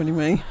much for joining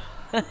me.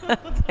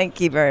 Thank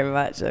you very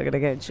much. I'm going to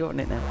go and shorten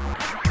it now.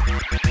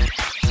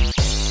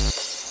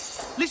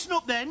 Listen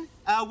up then,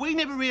 we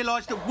never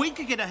realised that we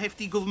could get a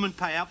hefty government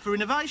payout for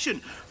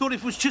innovation. Thought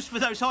it was just for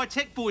those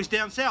high-tech boys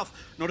down south.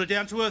 Not a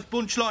down-to-earth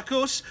bunch like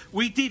us.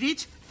 We did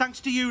it, thanks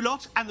to you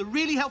lot and the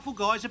really helpful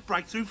guys at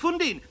Breakthrough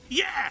Funding.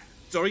 Yeah!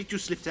 Sorry,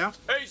 just slipped out.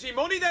 Easy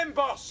money then,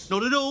 boss.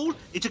 Not at all.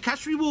 It's a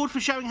cash reward for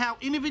showing how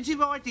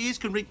innovative ideas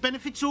can reap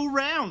benefits all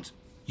round.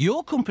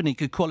 Your company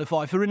could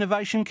qualify for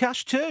Innovation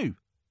Cash too.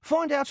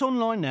 Find out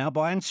online now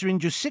by answering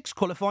just 6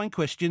 qualifying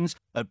questions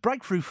at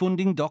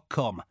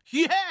breakthroughfunding.com.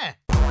 Yeah!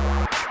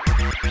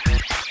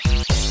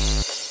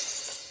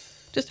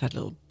 Just had a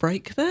little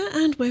break there,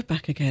 and we're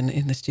back again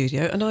in the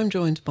studio, and I'm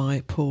joined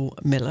by Paul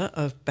Miller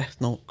of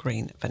Bethnal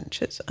Green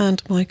Ventures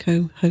and my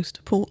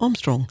co-host Paul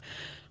Armstrong.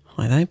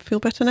 Hi there, feel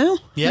better now?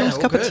 Yeah, nice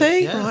cup of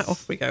tea? Yes. Right,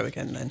 off we go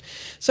again then.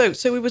 So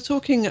we were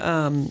talking,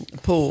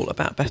 Paul,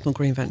 about Bethnal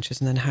Green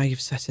Ventures and then how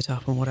you've set it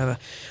up and whatever.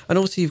 And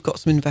also you've got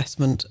some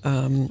investment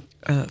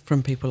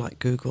from people like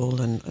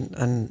Google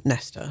and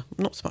Nesta.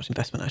 Not so much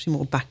investment, actually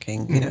more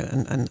backing,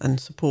 and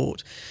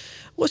support.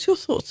 What's your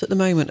thoughts at the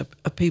moment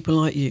of people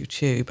like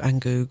YouTube and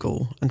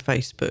Google and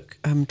Facebook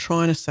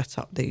trying to set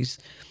up these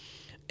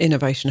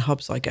innovation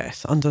hubs, I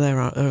guess, under their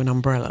own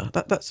umbrella?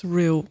 That's a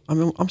real.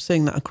 I'm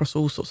seeing that across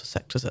all sorts of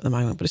sectors at the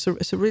moment, but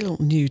it's a real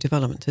new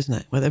development, isn't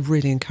it? Where they're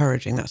really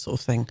encouraging that sort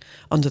of thing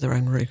under their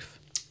own roof.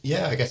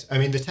 Yeah, I guess.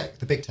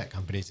 The big tech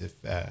companies have.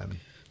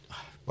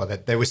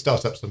 They were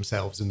startups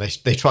themselves, and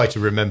they try to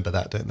remember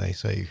that, don't they?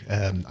 So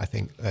I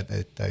think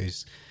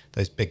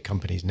those big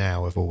companies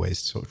now have always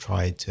sort of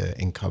tried to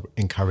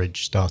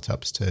encourage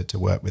startups to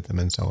work with them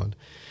and so on.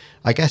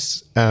 I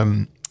guess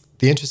the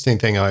interesting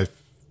thing I've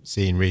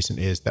seen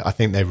recently is that I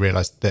think they've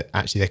realised that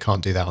actually they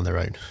can't do that on their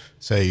own.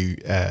 So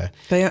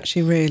they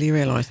actually really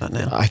realise that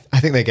now. I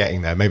think they're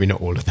getting there. Maybe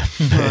not all of them,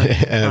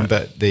 right.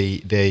 But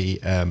if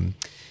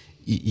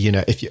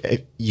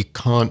you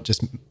can't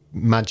just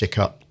magic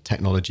up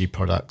technology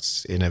products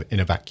in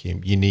a vacuum.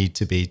 You need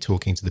to be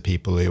talking to the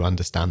people who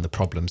understand the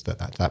problems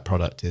that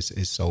product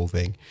is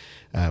solving.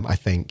 I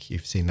think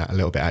you've seen that a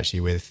little bit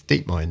actually with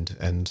DeepMind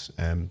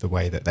and the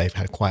way that they've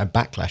had quite a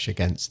backlash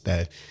against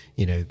their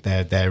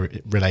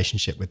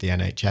relationship with the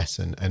NHS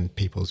and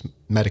people's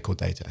medical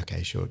data.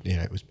 Okay, sure,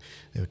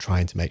 they were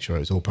trying to make sure it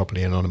was all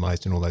properly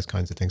anonymized and all those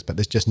kinds of things, but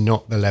there's just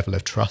not the level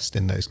of trust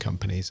in those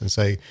companies. And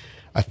so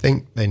I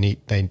think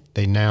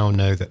they now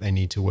know that they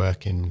need to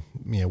work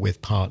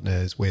with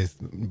partners, with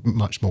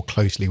much more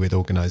closely with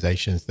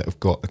organisations that have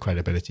got the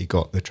credibility,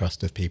 got the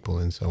trust of people,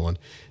 and so on,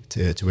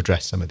 to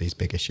address some of these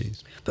big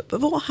issues.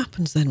 But what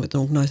happens then with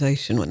an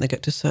organisation when they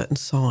get to a certain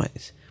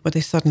size, where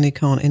they suddenly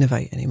can't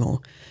innovate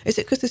anymore? Is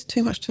it because there's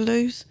too much to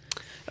lose?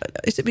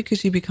 Is it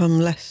because you become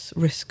less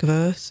risk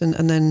averse,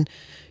 and then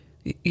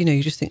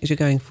you just think as you're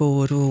going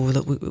forward,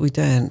 look, we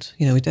daren't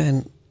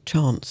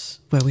chance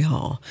where we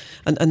are,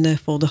 and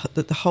therefore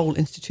the whole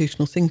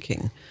institutional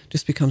thinking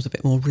just becomes a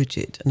bit more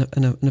rigid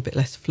and a bit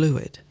less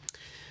fluid?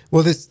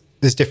 Well,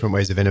 there's different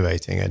ways of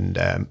innovating, and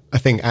I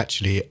think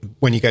actually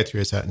when you go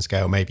through a certain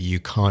scale, maybe you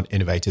can't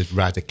innovate as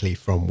radically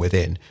from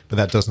within, but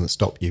that doesn't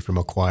stop you from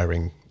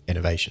acquiring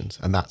innovations,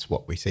 and that's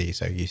what we see.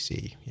 So you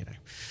see,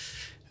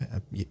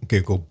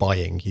 Google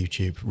buying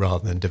YouTube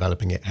rather than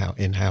developing it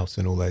in-house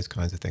and all those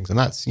kinds of things. And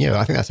that's,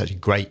 I think that's actually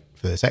great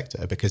for the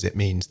sector, because it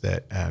means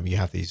that you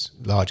have these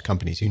large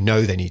companies who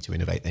know they need to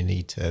innovate, they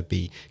need to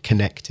be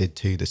connected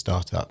to the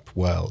startup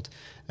world.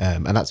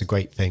 And that's a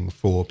great thing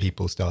for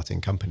people starting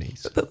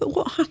companies. But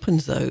what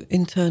happens though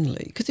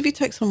internally? Because if you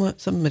take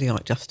somebody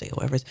like Just Eat or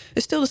whatever,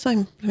 it's still the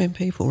same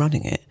people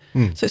running it.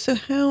 So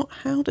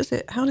how does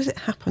it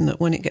happen that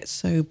when it gets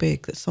so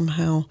big that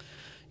somehow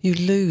you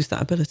lose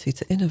that ability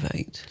to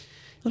innovate?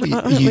 I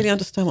don't really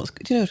understand what's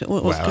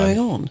going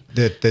on.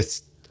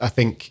 I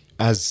think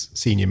as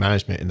senior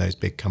management in those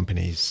big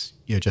companies,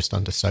 you're just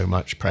under so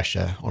much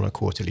pressure on a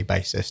quarterly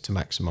basis to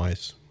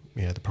maximise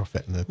the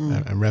profit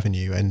and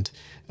revenue, and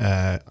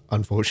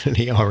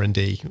unfortunately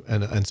R&D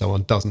and so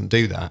on doesn't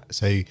do that.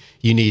 So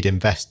you need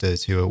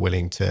investors who are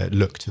willing to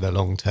look to the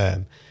long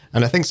term.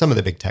 And I think some of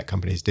the big tech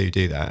companies do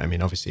that. I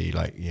mean, obviously,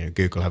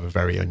 Google have a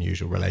very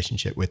unusual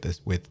relationship with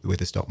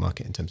the stock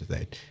market in terms of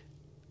they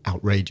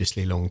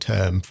outrageously long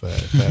term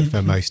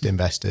for most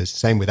investors.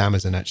 Same with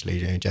Amazon,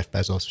 actually. Jeff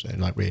Bezos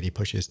really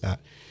pushes that.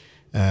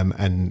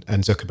 And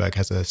Zuckerberg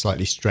has a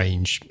slightly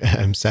strange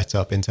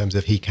setup in terms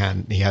of he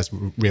has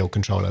real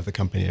control over the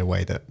company in a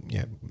way that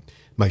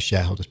most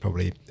shareholders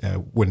probably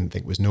wouldn't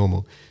think was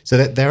normal. So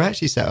that they're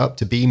actually set up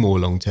to be more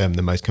long-term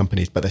than most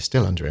companies, but they're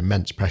still under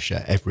immense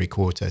pressure every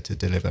quarter to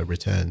deliver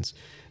returns.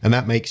 And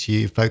that makes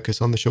you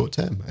focus on the short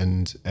term.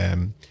 And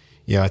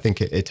I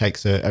think it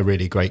takes a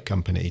really great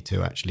company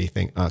to actually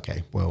think,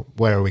 okay, well,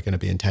 where are we going to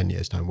be in 10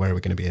 years' time? Where are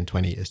we going to be in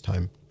 20 years'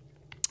 time?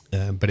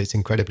 But it's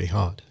incredibly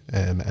hard.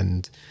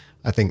 And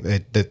I think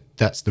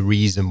that's the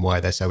reason why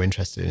they're so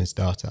interested in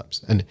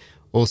startups. And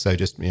also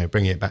just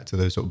bringing it back to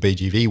the sort of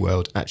BGV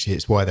world, actually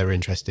it's why they're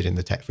interested in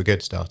the tech for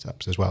good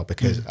startups as well,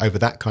 because over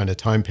that kind of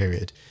time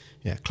period,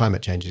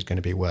 climate change is going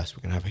to be worse.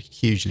 We're going to have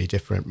hugely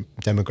different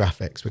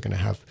demographics. We're going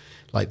to have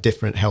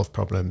different health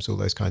problems, all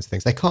those kinds of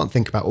things. They can't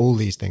think about all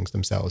these things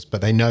themselves,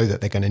 but they know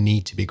that they're going to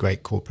need to be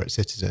great corporate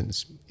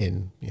citizens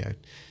in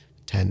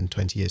 10,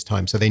 20 years'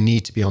 time. So they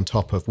need to be on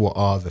top of what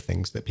are the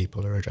things that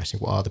people are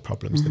addressing, what are the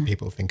problems that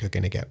people think are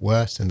going to get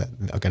worse and that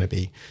are going to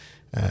be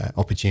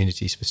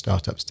opportunities for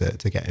startups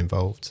to get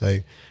involved. So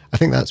I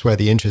think that's where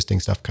the interesting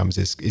stuff comes,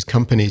 is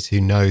companies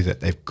who know that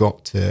they've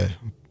got to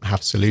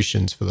have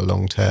solutions for the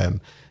long term,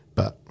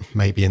 but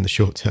maybe in the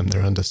short term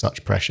they're under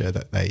such pressure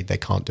that they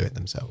can't do it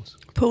themselves.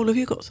 Paul, have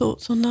you got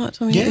thoughts on that?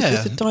 I mean,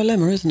 it's a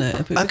dilemma, isn't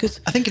it? Because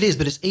I think it is,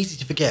 but it's easy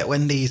to forget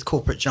when these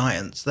corporate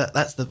giants,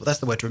 that's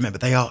the word to remember,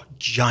 they are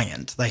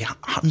giant. They have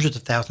hundreds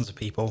of thousands of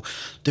people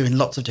doing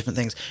lots of different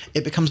things.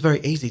 It becomes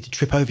very easy to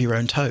trip over your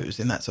own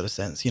toes in that sort of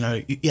sense.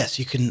 Yes,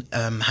 you can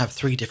have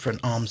 3 different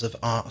arms of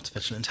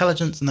artificial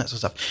intelligence and that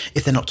sort of stuff.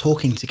 If they're not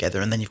talking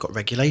together and then you've got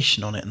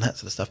regulation on it and that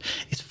sort of stuff,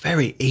 it's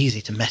very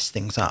easy to mess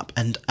things up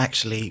and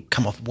actually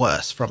come off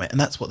worse from it. And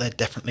that's what they're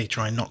definitely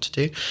trying not to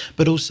do.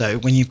 But also,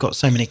 when you've got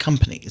so many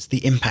companies,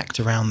 the impact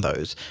around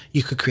those,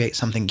 you could create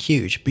something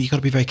huge, but you've got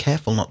to be very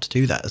careful not to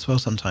do that as well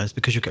sometimes,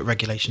 because you'll get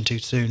regulation too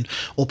soon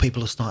or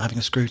people will start having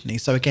a scrutiny.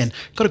 So again,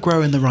 you've got to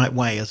grow in the right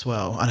way as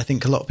well. And I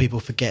think a lot of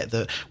people forget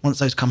that once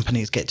those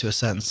companies get to a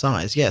certain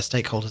size,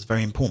 stakeholders are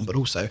very important, but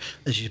also,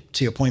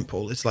 to your point,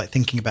 Paul, it's like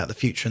thinking about the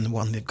future and the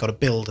one they've got to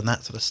build and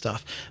that sort of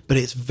stuff. But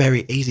it's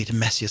very easy to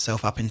mess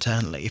yourself up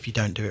internally if you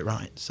don't do it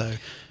right. So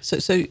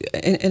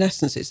in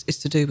essence, it's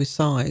to do with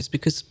size,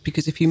 because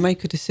if you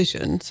make a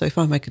decision, so if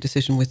I make a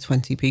decision with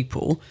 20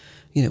 people,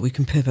 we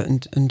can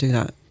pivot and do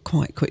that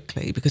quite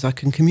quickly, because I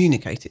can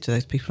communicate it to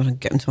those people and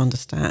get them to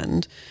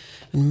understand,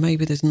 and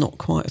maybe there's not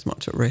quite as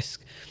much at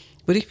risk.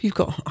 But if you've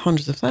got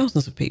hundreds of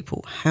thousands of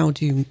people, how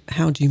do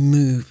you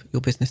move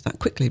your business that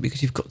quickly?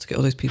 Because you've got to get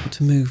all those people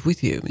to move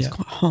with you. It's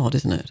quite hard,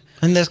 isn't it?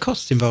 And there's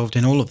costs involved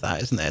in all of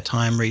that, isn't there?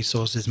 Time,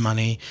 resources,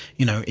 money,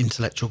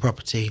 intellectual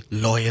property,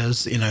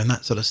 lawyers, and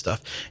that sort of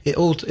stuff. It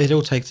all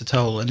takes a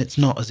toll, and it's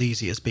not as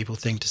easy as people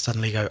think to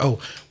suddenly go, oh,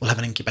 we'll have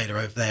an incubator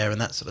over there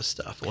and that sort of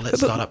stuff, or let's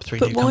start up 3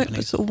 new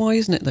companies. But why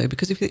isn't it though?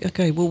 Because if you think,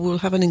 okay, well, we'll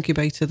have an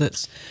incubator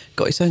that's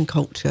got its own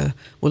culture.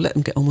 We'll let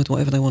them get on with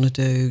whatever they want to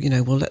do.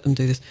 We'll let them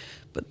do this.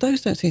 But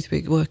those don't seem to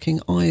be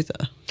working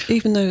either,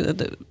 even though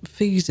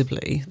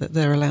feasibly that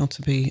they're allowed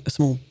to be a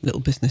small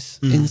little business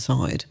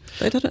inside.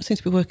 They don't seem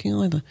to be working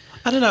either.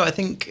 I don't know. I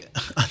think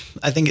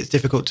it's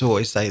difficult to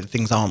always say that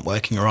things aren't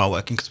working or are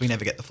working because we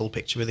never get the full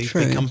picture with these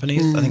big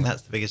companies. I think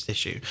that's the biggest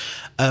issue.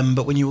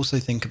 But when you also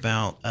think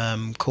about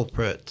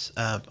corporate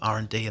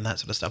R&D and that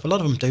sort of stuff, a lot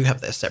of them do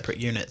have their separate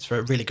units for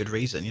a really good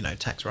reason,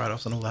 tax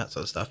write-offs and all that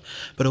sort of stuff.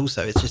 But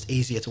also it's just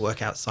easier to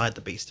work outside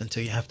the beast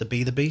until you have to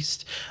be the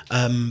beast.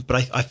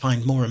 But I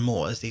find more and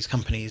more as these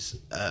companies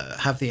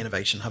have the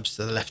innovation hubs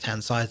to the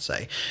left-hand side,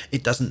 say,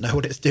 it doesn't know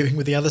what it's doing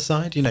with the other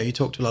side. You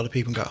talk to a lot of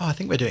people and go, oh, I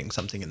think we're doing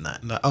something in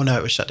that. And like, oh, no,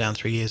 it was shut down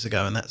 3 years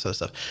ago and that sort of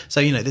stuff.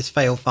 So, this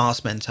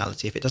fail-fast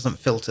mentality, if it doesn't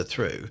filter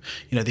through,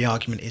 the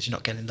argument is you're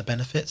not getting the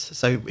benefits.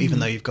 So even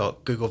though you've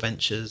got Google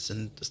Ventures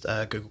and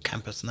Google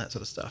Campus and that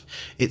sort of stuff,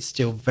 it's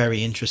still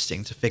very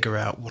interesting to figure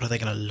out what are they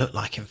going to look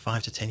like in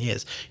 5 to 10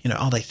 years.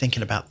 Are they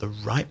thinking about the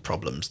right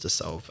problems to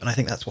solve? And I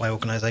think that's why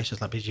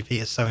organisations like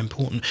BGV are so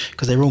important,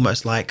 because they're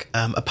almost like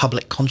a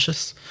public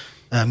conscious,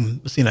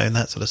 and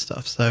that sort of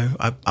stuff. So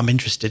I'm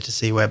interested to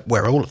see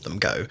where all of them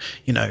go.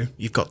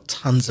 You've got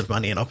tons of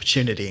money and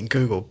opportunity in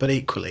Google, but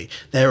equally,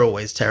 they're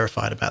always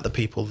terrified about the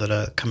people that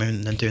are coming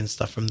in and doing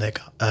stuff from their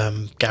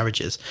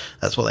garages.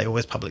 That's what they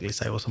always publicly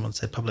say, or someone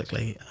said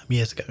publicly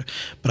years ago.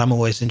 But I'm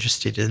always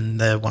interested in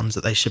the ones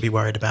that they should be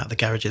worried about, the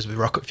garages with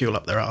rocket fuel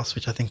up their arse,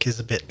 which I think is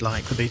a bit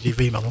like the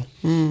BGV model.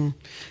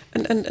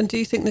 And do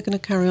you think they're going to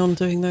carry on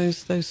doing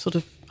those sort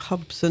of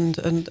hubs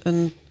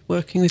and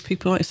working with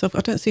people like yourself?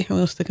 I don't see how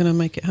else they're going to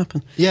make it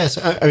happen. Yes,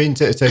 I mean,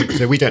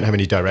 so we don't have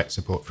any direct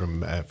support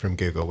from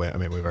Google.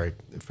 We're very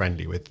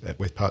friendly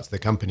with parts of the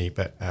company,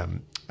 but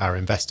our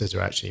investors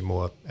are actually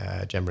more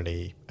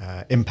generally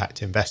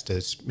impact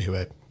investors who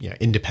are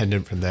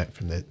independent from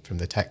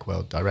the tech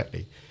world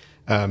directly.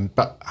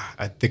 But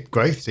the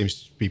growth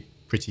seems to be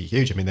pretty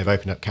huge. I mean, they've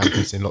opened up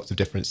campus in lots of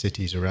different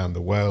cities around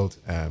the world.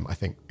 I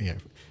think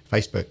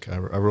Facebook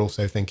are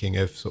also thinking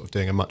of sort of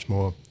doing a much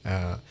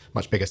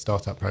bigger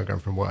startup program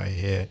from what I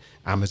hear.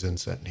 Amazon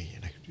certainly,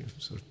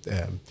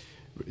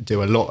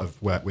 do a lot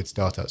of work with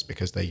startups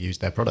because they use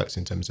their products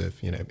in terms of,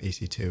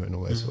 EC2 and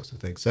all those sorts of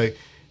things. So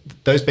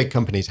those big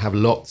companies have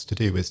lots to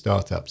do with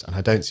startups, and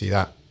I don't see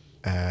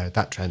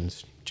that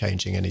trend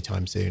changing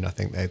anytime soon. I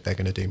think they're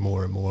going to do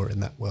more and more in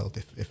that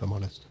world, if I'm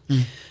honest.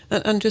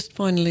 And just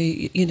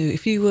finally,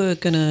 if you were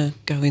going to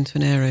go into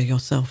an area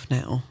yourself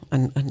now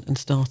and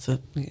start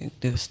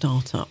do a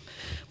startup,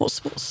 what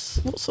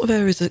sort of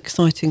areas are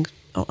exciting?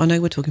 I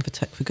know we're talking for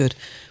Tech for Good,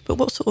 but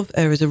what sort of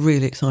areas are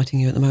really exciting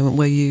you at the moment,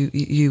 where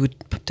you would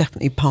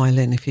definitely pile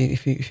in if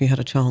you had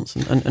a chance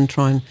and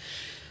try and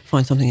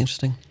find something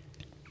interesting?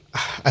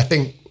 I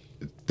think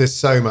there's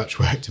so much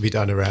work to be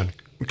done around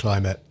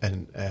climate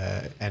and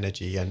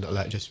energy, and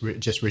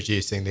just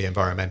reducing the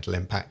environmental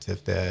impact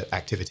of the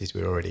activities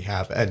we already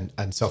have, and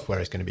software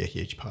is going to be a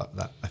huge part of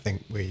that. I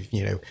think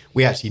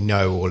we actually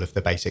know all of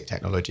the basic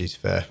technologies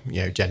for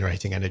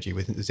generating energy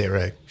with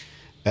zero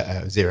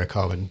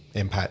carbon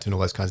impact and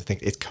all those kinds of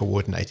things. It's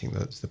coordinating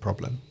that's the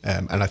problem,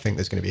 and I think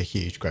there's going to be a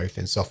huge growth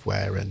in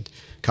software and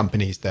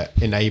companies that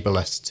enable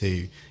us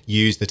to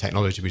use the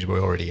technology which we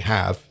already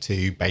have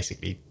to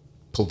basically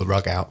pull the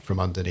rug out from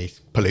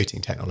underneath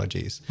polluting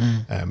technologies,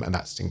 and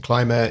that's in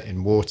climate,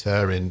 in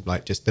water, in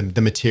like just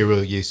the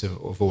material use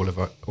of all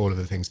of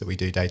the things that we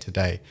do day to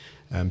day.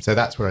 So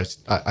that's where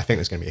I think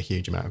there's going to be a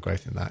huge amount of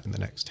growth in that in the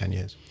next 10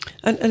 years.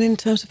 And in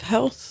terms of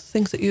health,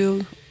 things that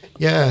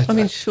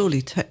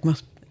surely tech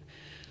must.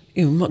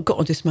 You've got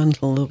to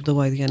dismantle the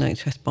way the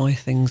NHS buy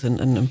things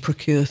and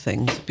procure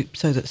things,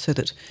 so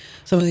that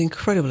some of the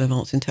incredible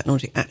advances in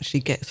technology actually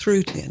get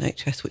through to the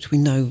NHS, which we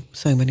know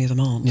so many of them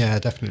aren't. Yeah,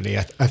 definitely.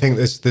 I think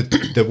there's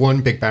the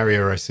one big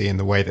barrier I see in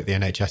the way that the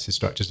NHS is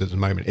structured at the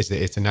moment is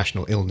that it's a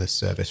national illness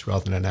service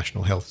rather than a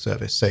national health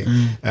service. So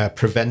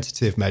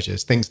preventative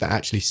measures, things that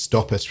actually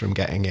stop us from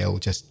getting ill,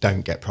 just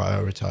don't get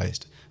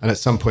prioritised. And at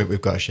some point,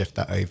 we've got to shift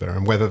that over.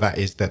 And whether that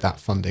is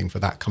that funding for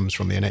that comes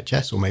from the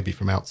NHS or maybe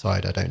from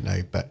outside, I don't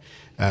know. But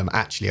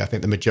actually, I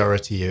think the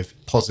majority of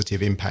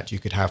positive impact you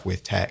could have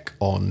with tech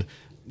on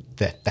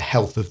the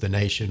health of the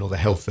nation or the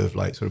health of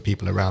like sort of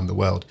people around the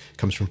world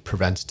comes from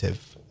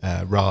preventative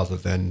rather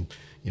than,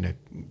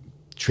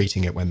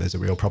 treating it when there's a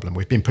real problem.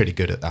 We've been pretty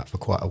good at that for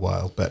quite a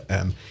while, but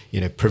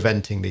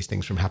preventing these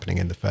things from happening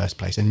in the first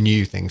place and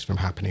new things from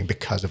happening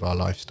because of our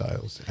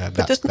lifestyles.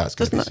 But doesn't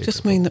that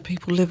just mean that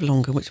people live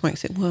longer, which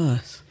makes it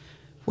worse?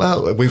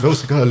 Well, we've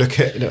also got to look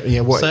at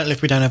what. Certainly,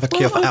 if we don't have a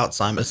cure for Well,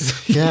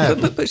 Alzheimer's. Yeah,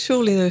 But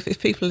surely, though, if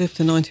people live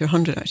to 90 or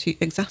 100, it actually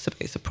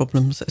exacerbates the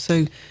problems.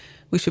 So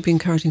we should be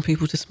encouraging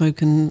people to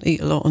smoke and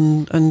eat a lot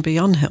and be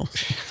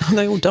unhealthy. And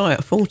they all die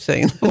at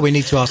 14. Well, we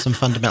need to ask some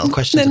fundamental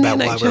questions Then about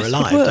the why NHS we're would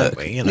alive, work. don't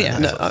we? Yeah,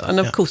 that sort of and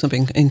stuff, of course I'm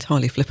being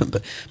entirely flippant,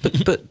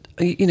 but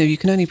you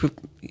can only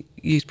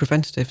use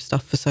preventative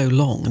stuff for so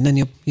long, and then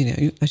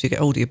as you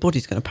get older, your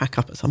body's going to pack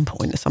up at some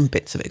point. Some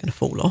bits of it are going to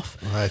fall off.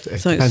 Right.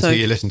 It depends who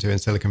you listen to in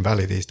Silicon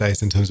Valley these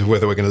days in terms of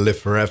whether we're going to live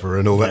forever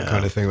and all that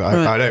kind of thing.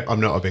 But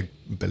I'm not a big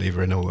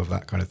believer in all of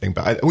that kind of thing.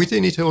 But we do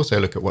need to also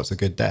look at what's a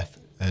good death,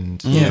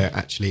 and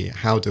actually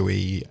how do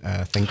we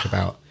think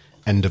about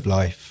end of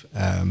life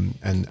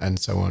and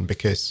so on,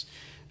 because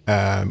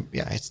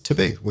it's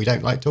taboo. We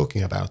don't like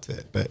talking about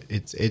it, but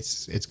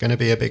it's going to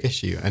be a big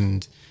issue.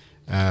 And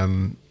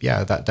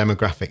that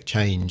demographic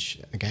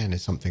change again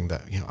is something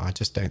that I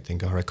just don't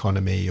think our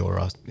economy or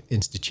our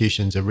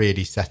institutions are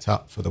really set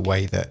up for the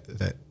way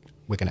that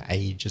we're going to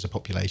age as a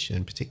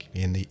population,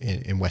 particularly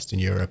in Western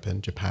Europe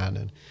and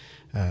Japan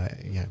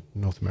and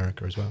North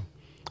America as well.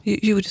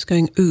 You were just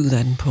going ooh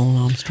then, Paul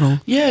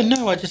Armstrong. Yeah,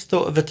 no, I just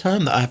thought of a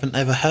term that I haven't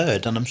ever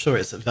heard, and I'm sure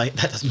that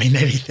doesn't mean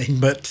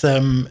anything, but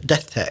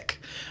death tech.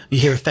 You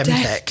hear of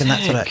femtech, and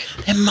that's sort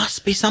of, there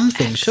must be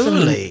something,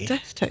 surely.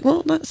 Death tech.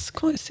 Well, that's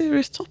quite a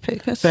serious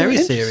topic. That's very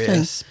interesting.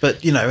 serious.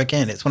 But,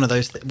 again, it's one of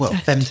those... Death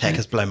femtech tech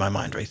has blown my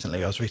mind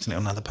recently. I was recently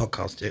on another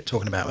podcast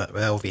talking about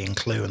LV and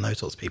Clue and those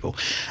sorts of people.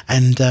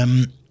 And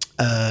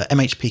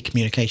MHP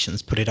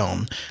Communications put it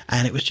on,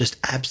 and it was just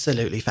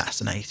absolutely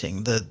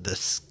fascinating. The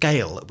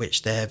scale at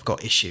which they've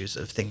got issues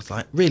of things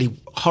like really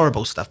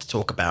horrible stuff to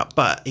talk about,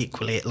 but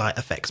equally it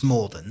affects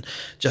more than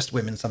just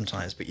women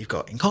sometimes. But you've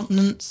got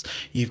incontinence,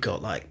 you've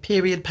got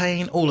period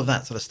pain, all of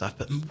that sort of stuff,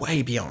 but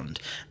way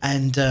beyond.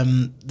 And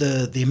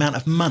the amount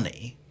of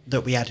money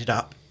that we added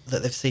up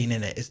that they've seen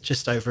in it is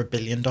just over $1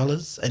 billion,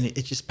 and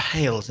it just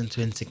pales into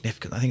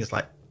insignificance. I think it's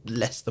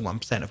less than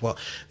 1% of what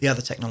the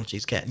other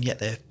technologies get, and yet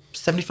they're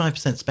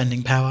 75%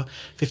 spending power,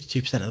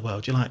 52% of the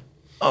world. You're like,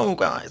 oh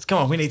guys, come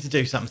on, we need to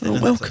do something.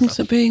 Well, welcome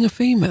to being a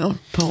female,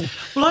 Paul.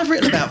 Well, I've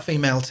written about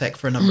female tech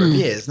for a number of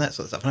years and that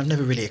sort of stuff, and I've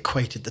never really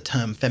equated the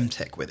term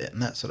femtech with it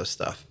and that sort of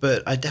stuff.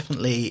 But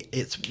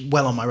it's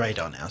well on my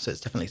radar now, so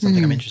it's definitely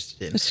something I'm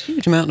interested in. There's a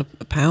huge amount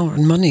of power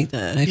and money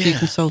there if you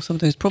can solve some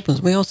of those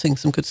problems. We are seeing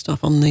some good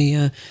stuff on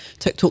the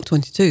TechTalk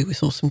 22. We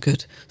saw some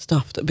good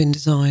stuff that have been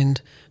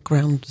designed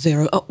ground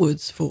zero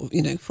upwards for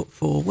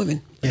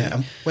women.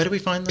 Yeah, where do we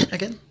find that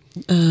again?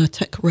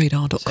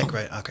 Techradar.com.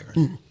 Techradar, okay,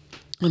 right.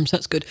 So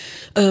that's good.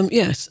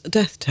 Yes,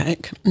 death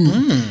tech.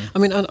 I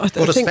mean, I what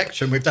a think,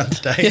 spectrum we've done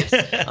today. Yes,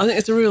 I think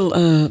it's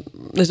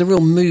there's a real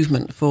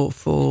movement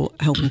for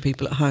helping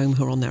people at home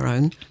who are on their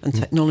own, and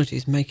technology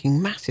is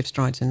making massive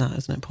strides in that,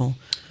 isn't it, Paul?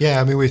 Yeah,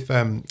 I mean,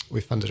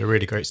 we've funded a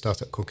really great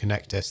startup called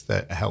Connectus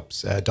that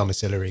helps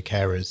domiciliary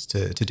carers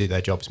to do their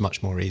jobs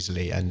much more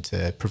easily and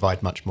to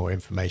provide much more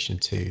information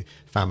to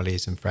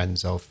families and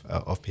friends of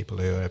people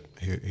who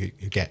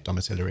get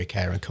domiciliary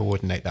care and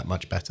coordinate that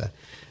much better.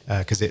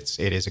 Because it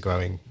is a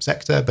growing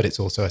sector, but it's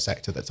also a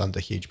sector that's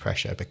under huge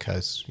pressure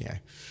because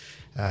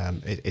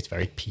it's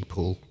very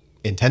people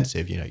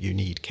intensive. You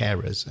need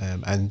carers,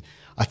 and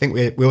I think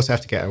we also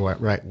have to get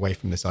away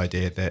from this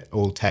idea that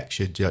all tech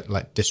should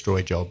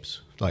destroy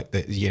jobs.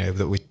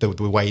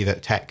 The way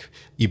that tech,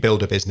 you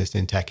build a business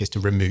in tech is to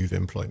remove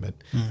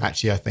employment.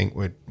 Actually, I think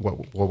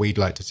what we'd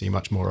like to see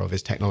much more of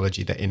is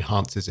technology that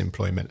enhances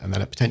employment, and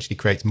then it potentially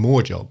creates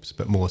more jobs,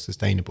 but more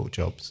sustainable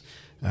jobs.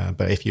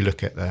 But if you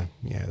look at the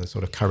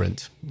sort of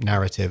current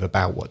narrative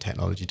about what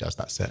technology does,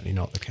 that's certainly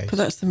not the case. But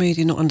that's the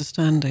media not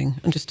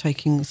understanding and just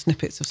taking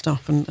snippets of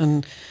stuff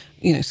and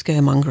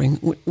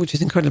scaremongering, which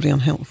is incredibly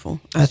unhelpful,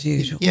 as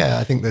usual. Yeah,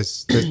 I think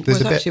there's a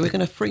bit... Actually, we're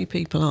going to free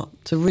people up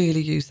to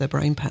really use their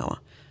brain power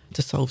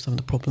to solve some of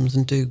the problems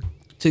and do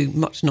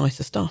much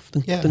nicer stuff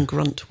than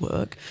grunt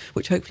work,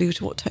 which hopefully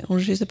is what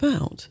technology is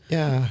about.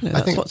 Yeah.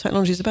 I think what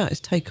technology is about is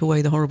take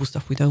away the horrible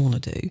stuff we don't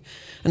want to do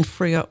and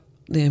free up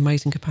the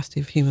amazing capacity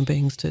of human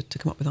beings to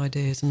come up with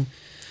ideas and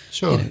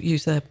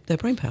use their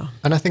brain power.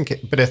 And I think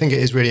it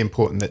is really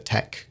important that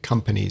tech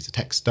companies,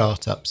 tech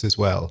startups as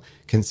well,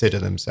 consider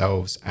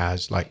themselves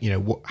as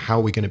how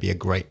are we going to be a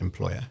great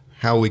employer?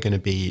 How are we going to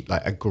be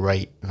a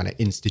great kind of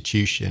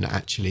institution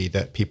actually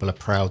that people are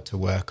proud to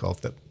work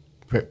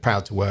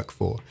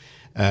for?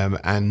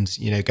 And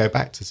go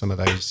back to some of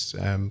those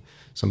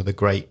some of the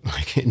great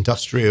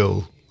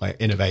industrial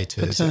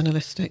innovators,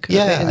 paternalistic,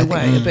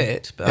 a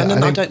bit, but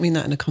I don't mean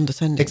that in a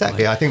condescending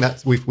exactly. way. I think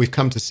that's we've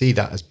come to see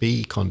that as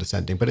be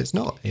condescending, but it's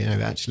not.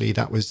 Actually,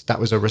 that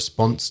was a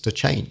response to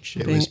change.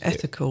 It being was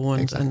ethical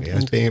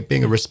and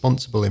being a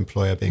responsible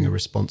employer, being a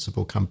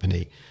responsible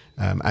company,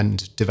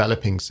 and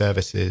developing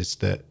services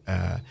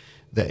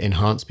that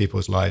enhance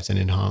people's lives and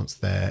enhance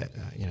their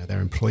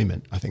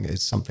employment. I think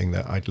is something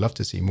that I'd love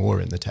to see more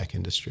in the tech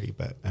industry,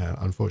 but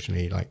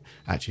unfortunately,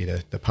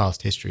 the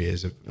past history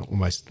is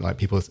almost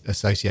people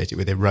associate it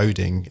with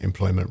eroding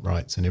employment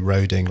rights and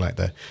eroding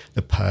the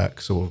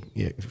perks the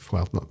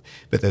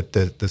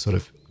sort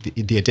of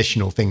the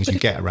additional things you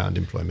get around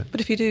employment.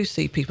 But if you do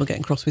see people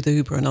getting cross with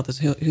Uber and others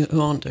who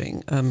aren't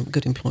doing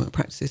good employment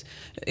practices,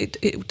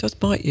 it does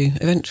bite you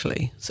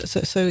eventually.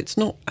 So it's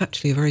not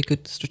actually a very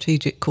good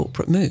strategic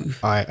corporate move.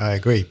 I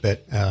agree,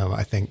 but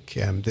I think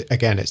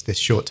again it's this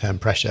short-term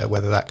pressure,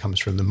 whether that comes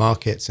from the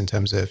markets in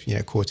terms of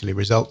quarterly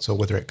results, or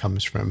whether it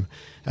comes from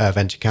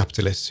venture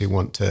capitalists who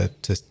want to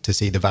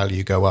see the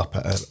value go up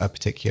at a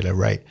particular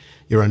rate.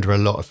 You're under a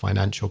lot of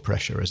financial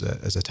pressure as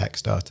a tech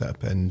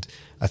startup, and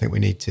I think we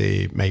need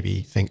to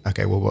maybe think,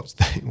 okay, well, what's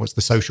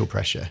the social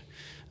pressure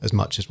as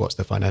much as what's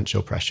the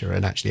financial pressure,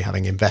 and actually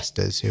having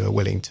investors who are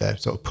willing to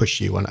sort of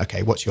push you on,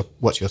 okay, what's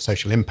your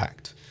social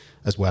impact,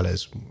 as well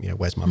as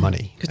where's my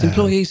money? Because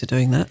employees are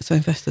doing that, so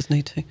investors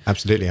need to.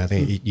 Absolutely, I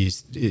think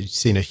you've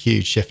seen a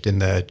huge shift in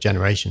the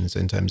generations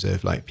in terms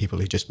of like people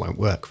who just won't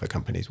work for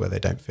companies where they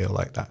don't feel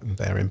like that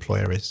their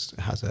employer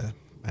has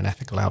an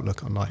ethical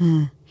outlook on life.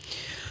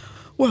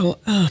 Well,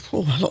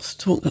 lots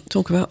to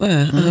talk about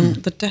there.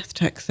 The death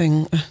tech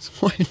thing is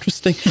quite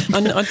interesting.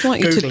 And I'd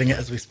like you Googling it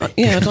as we speak.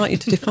 Yeah, I'd like you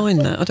to define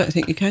that. I don't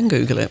think you can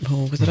Google it,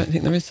 Paul, because I don't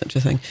think there is such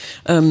a thing.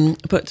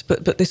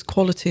 But this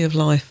quality of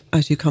life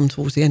as you come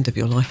towards the end of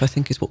your life, I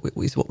think is what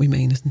we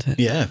mean, isn't it?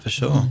 Yeah, for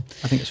sure.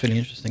 I think it's really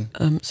interesting.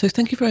 So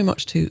thank you very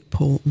much to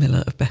Paul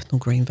Miller of Bethnal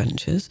Green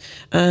Ventures.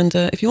 And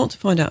if you want to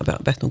find out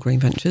about Bethnal Green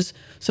Ventures,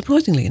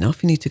 surprisingly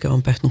enough, you need to go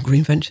on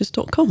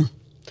bethnalgreenventures.com.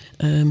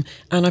 And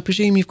I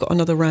presume you've got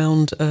another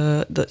round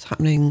that's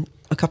happening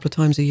a couple of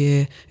times a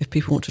year if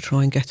people want to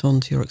try and get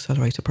onto your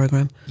accelerator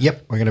program.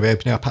 Yep, we're going to be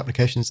opening up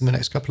applications in the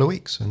next couple of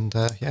weeks, and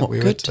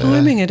good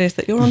timing it is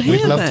that you're on here.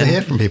 We'd love to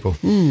hear from people.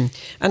 And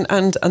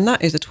that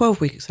is a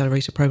 12-week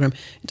accelerator program.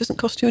 It doesn't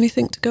cost you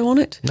anything to go on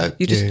it. No,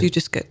 you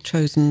just get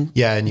chosen.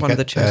 Yeah, and you get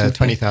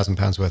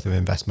 £20,000 worth of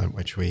investment,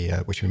 which we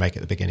make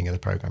at the beginning of the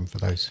program for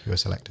those who are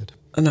selected.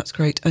 And that's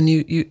great. And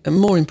you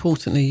more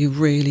importantly, you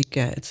really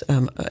get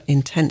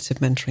intensive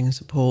mentoring and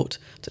support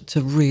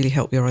to really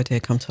help your idea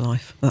come to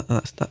life.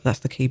 That's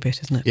the key bit,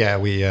 isn't it? Yeah,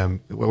 we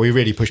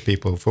really push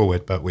people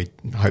forward, but we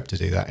hope to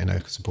do that in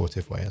a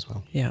supportive way as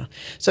well. Yeah.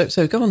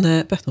 So go on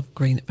there,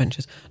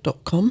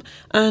 bethnalgreenventures.com.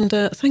 And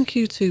thank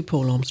you to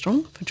Paul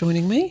Armstrong for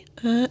joining me.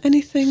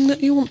 Anything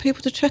that you want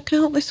people to check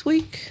out this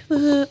week?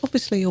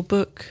 Obviously your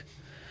book,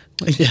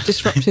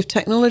 Disruptive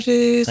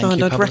Technologies.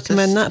 I'd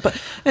recommend that. But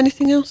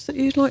anything else that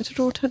you'd like to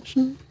draw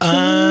attention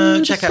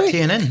to? Check out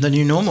TNN, The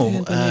New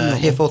Normal.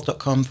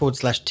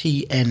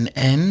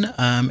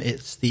 Hereforth.com/TNN.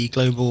 It's the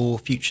Global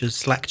Futures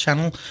Slack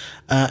channel.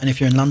 And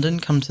if you're in London,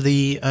 come to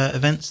the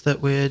events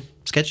that we're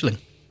scheduling.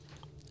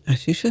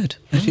 As you should.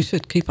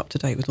 Keep up to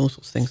date with all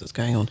sorts of things that's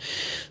going on.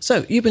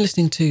 So you've been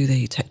listening to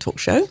the Tech Talk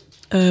Show.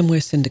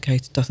 We're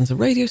syndicated dozens of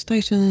radio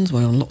stations.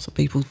 We're on lots of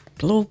people's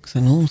blogs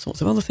and all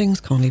sorts of other things.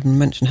 Can't even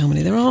mention how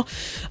many there are,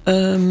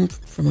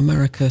 from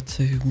America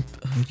to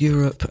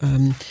Europe.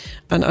 And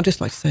I'd just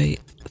like to say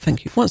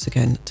thank you once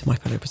again to my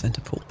fellow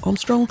presenter, Paul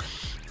Armstrong.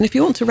 And if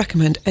you want to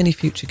recommend any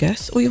future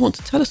guests, or you want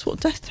to tell us what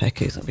death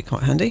tech is, that'd be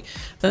quite handy,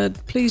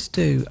 please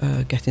do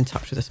get in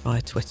touch with us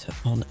via Twitter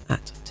on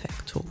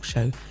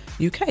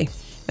 @TechTalkShowUK.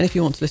 And if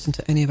you want to listen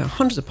to any of our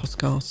hundreds of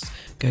podcasts,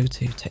 go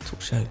to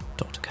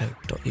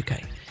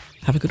techtalkshow.co.uk.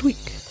 Have a good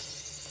week.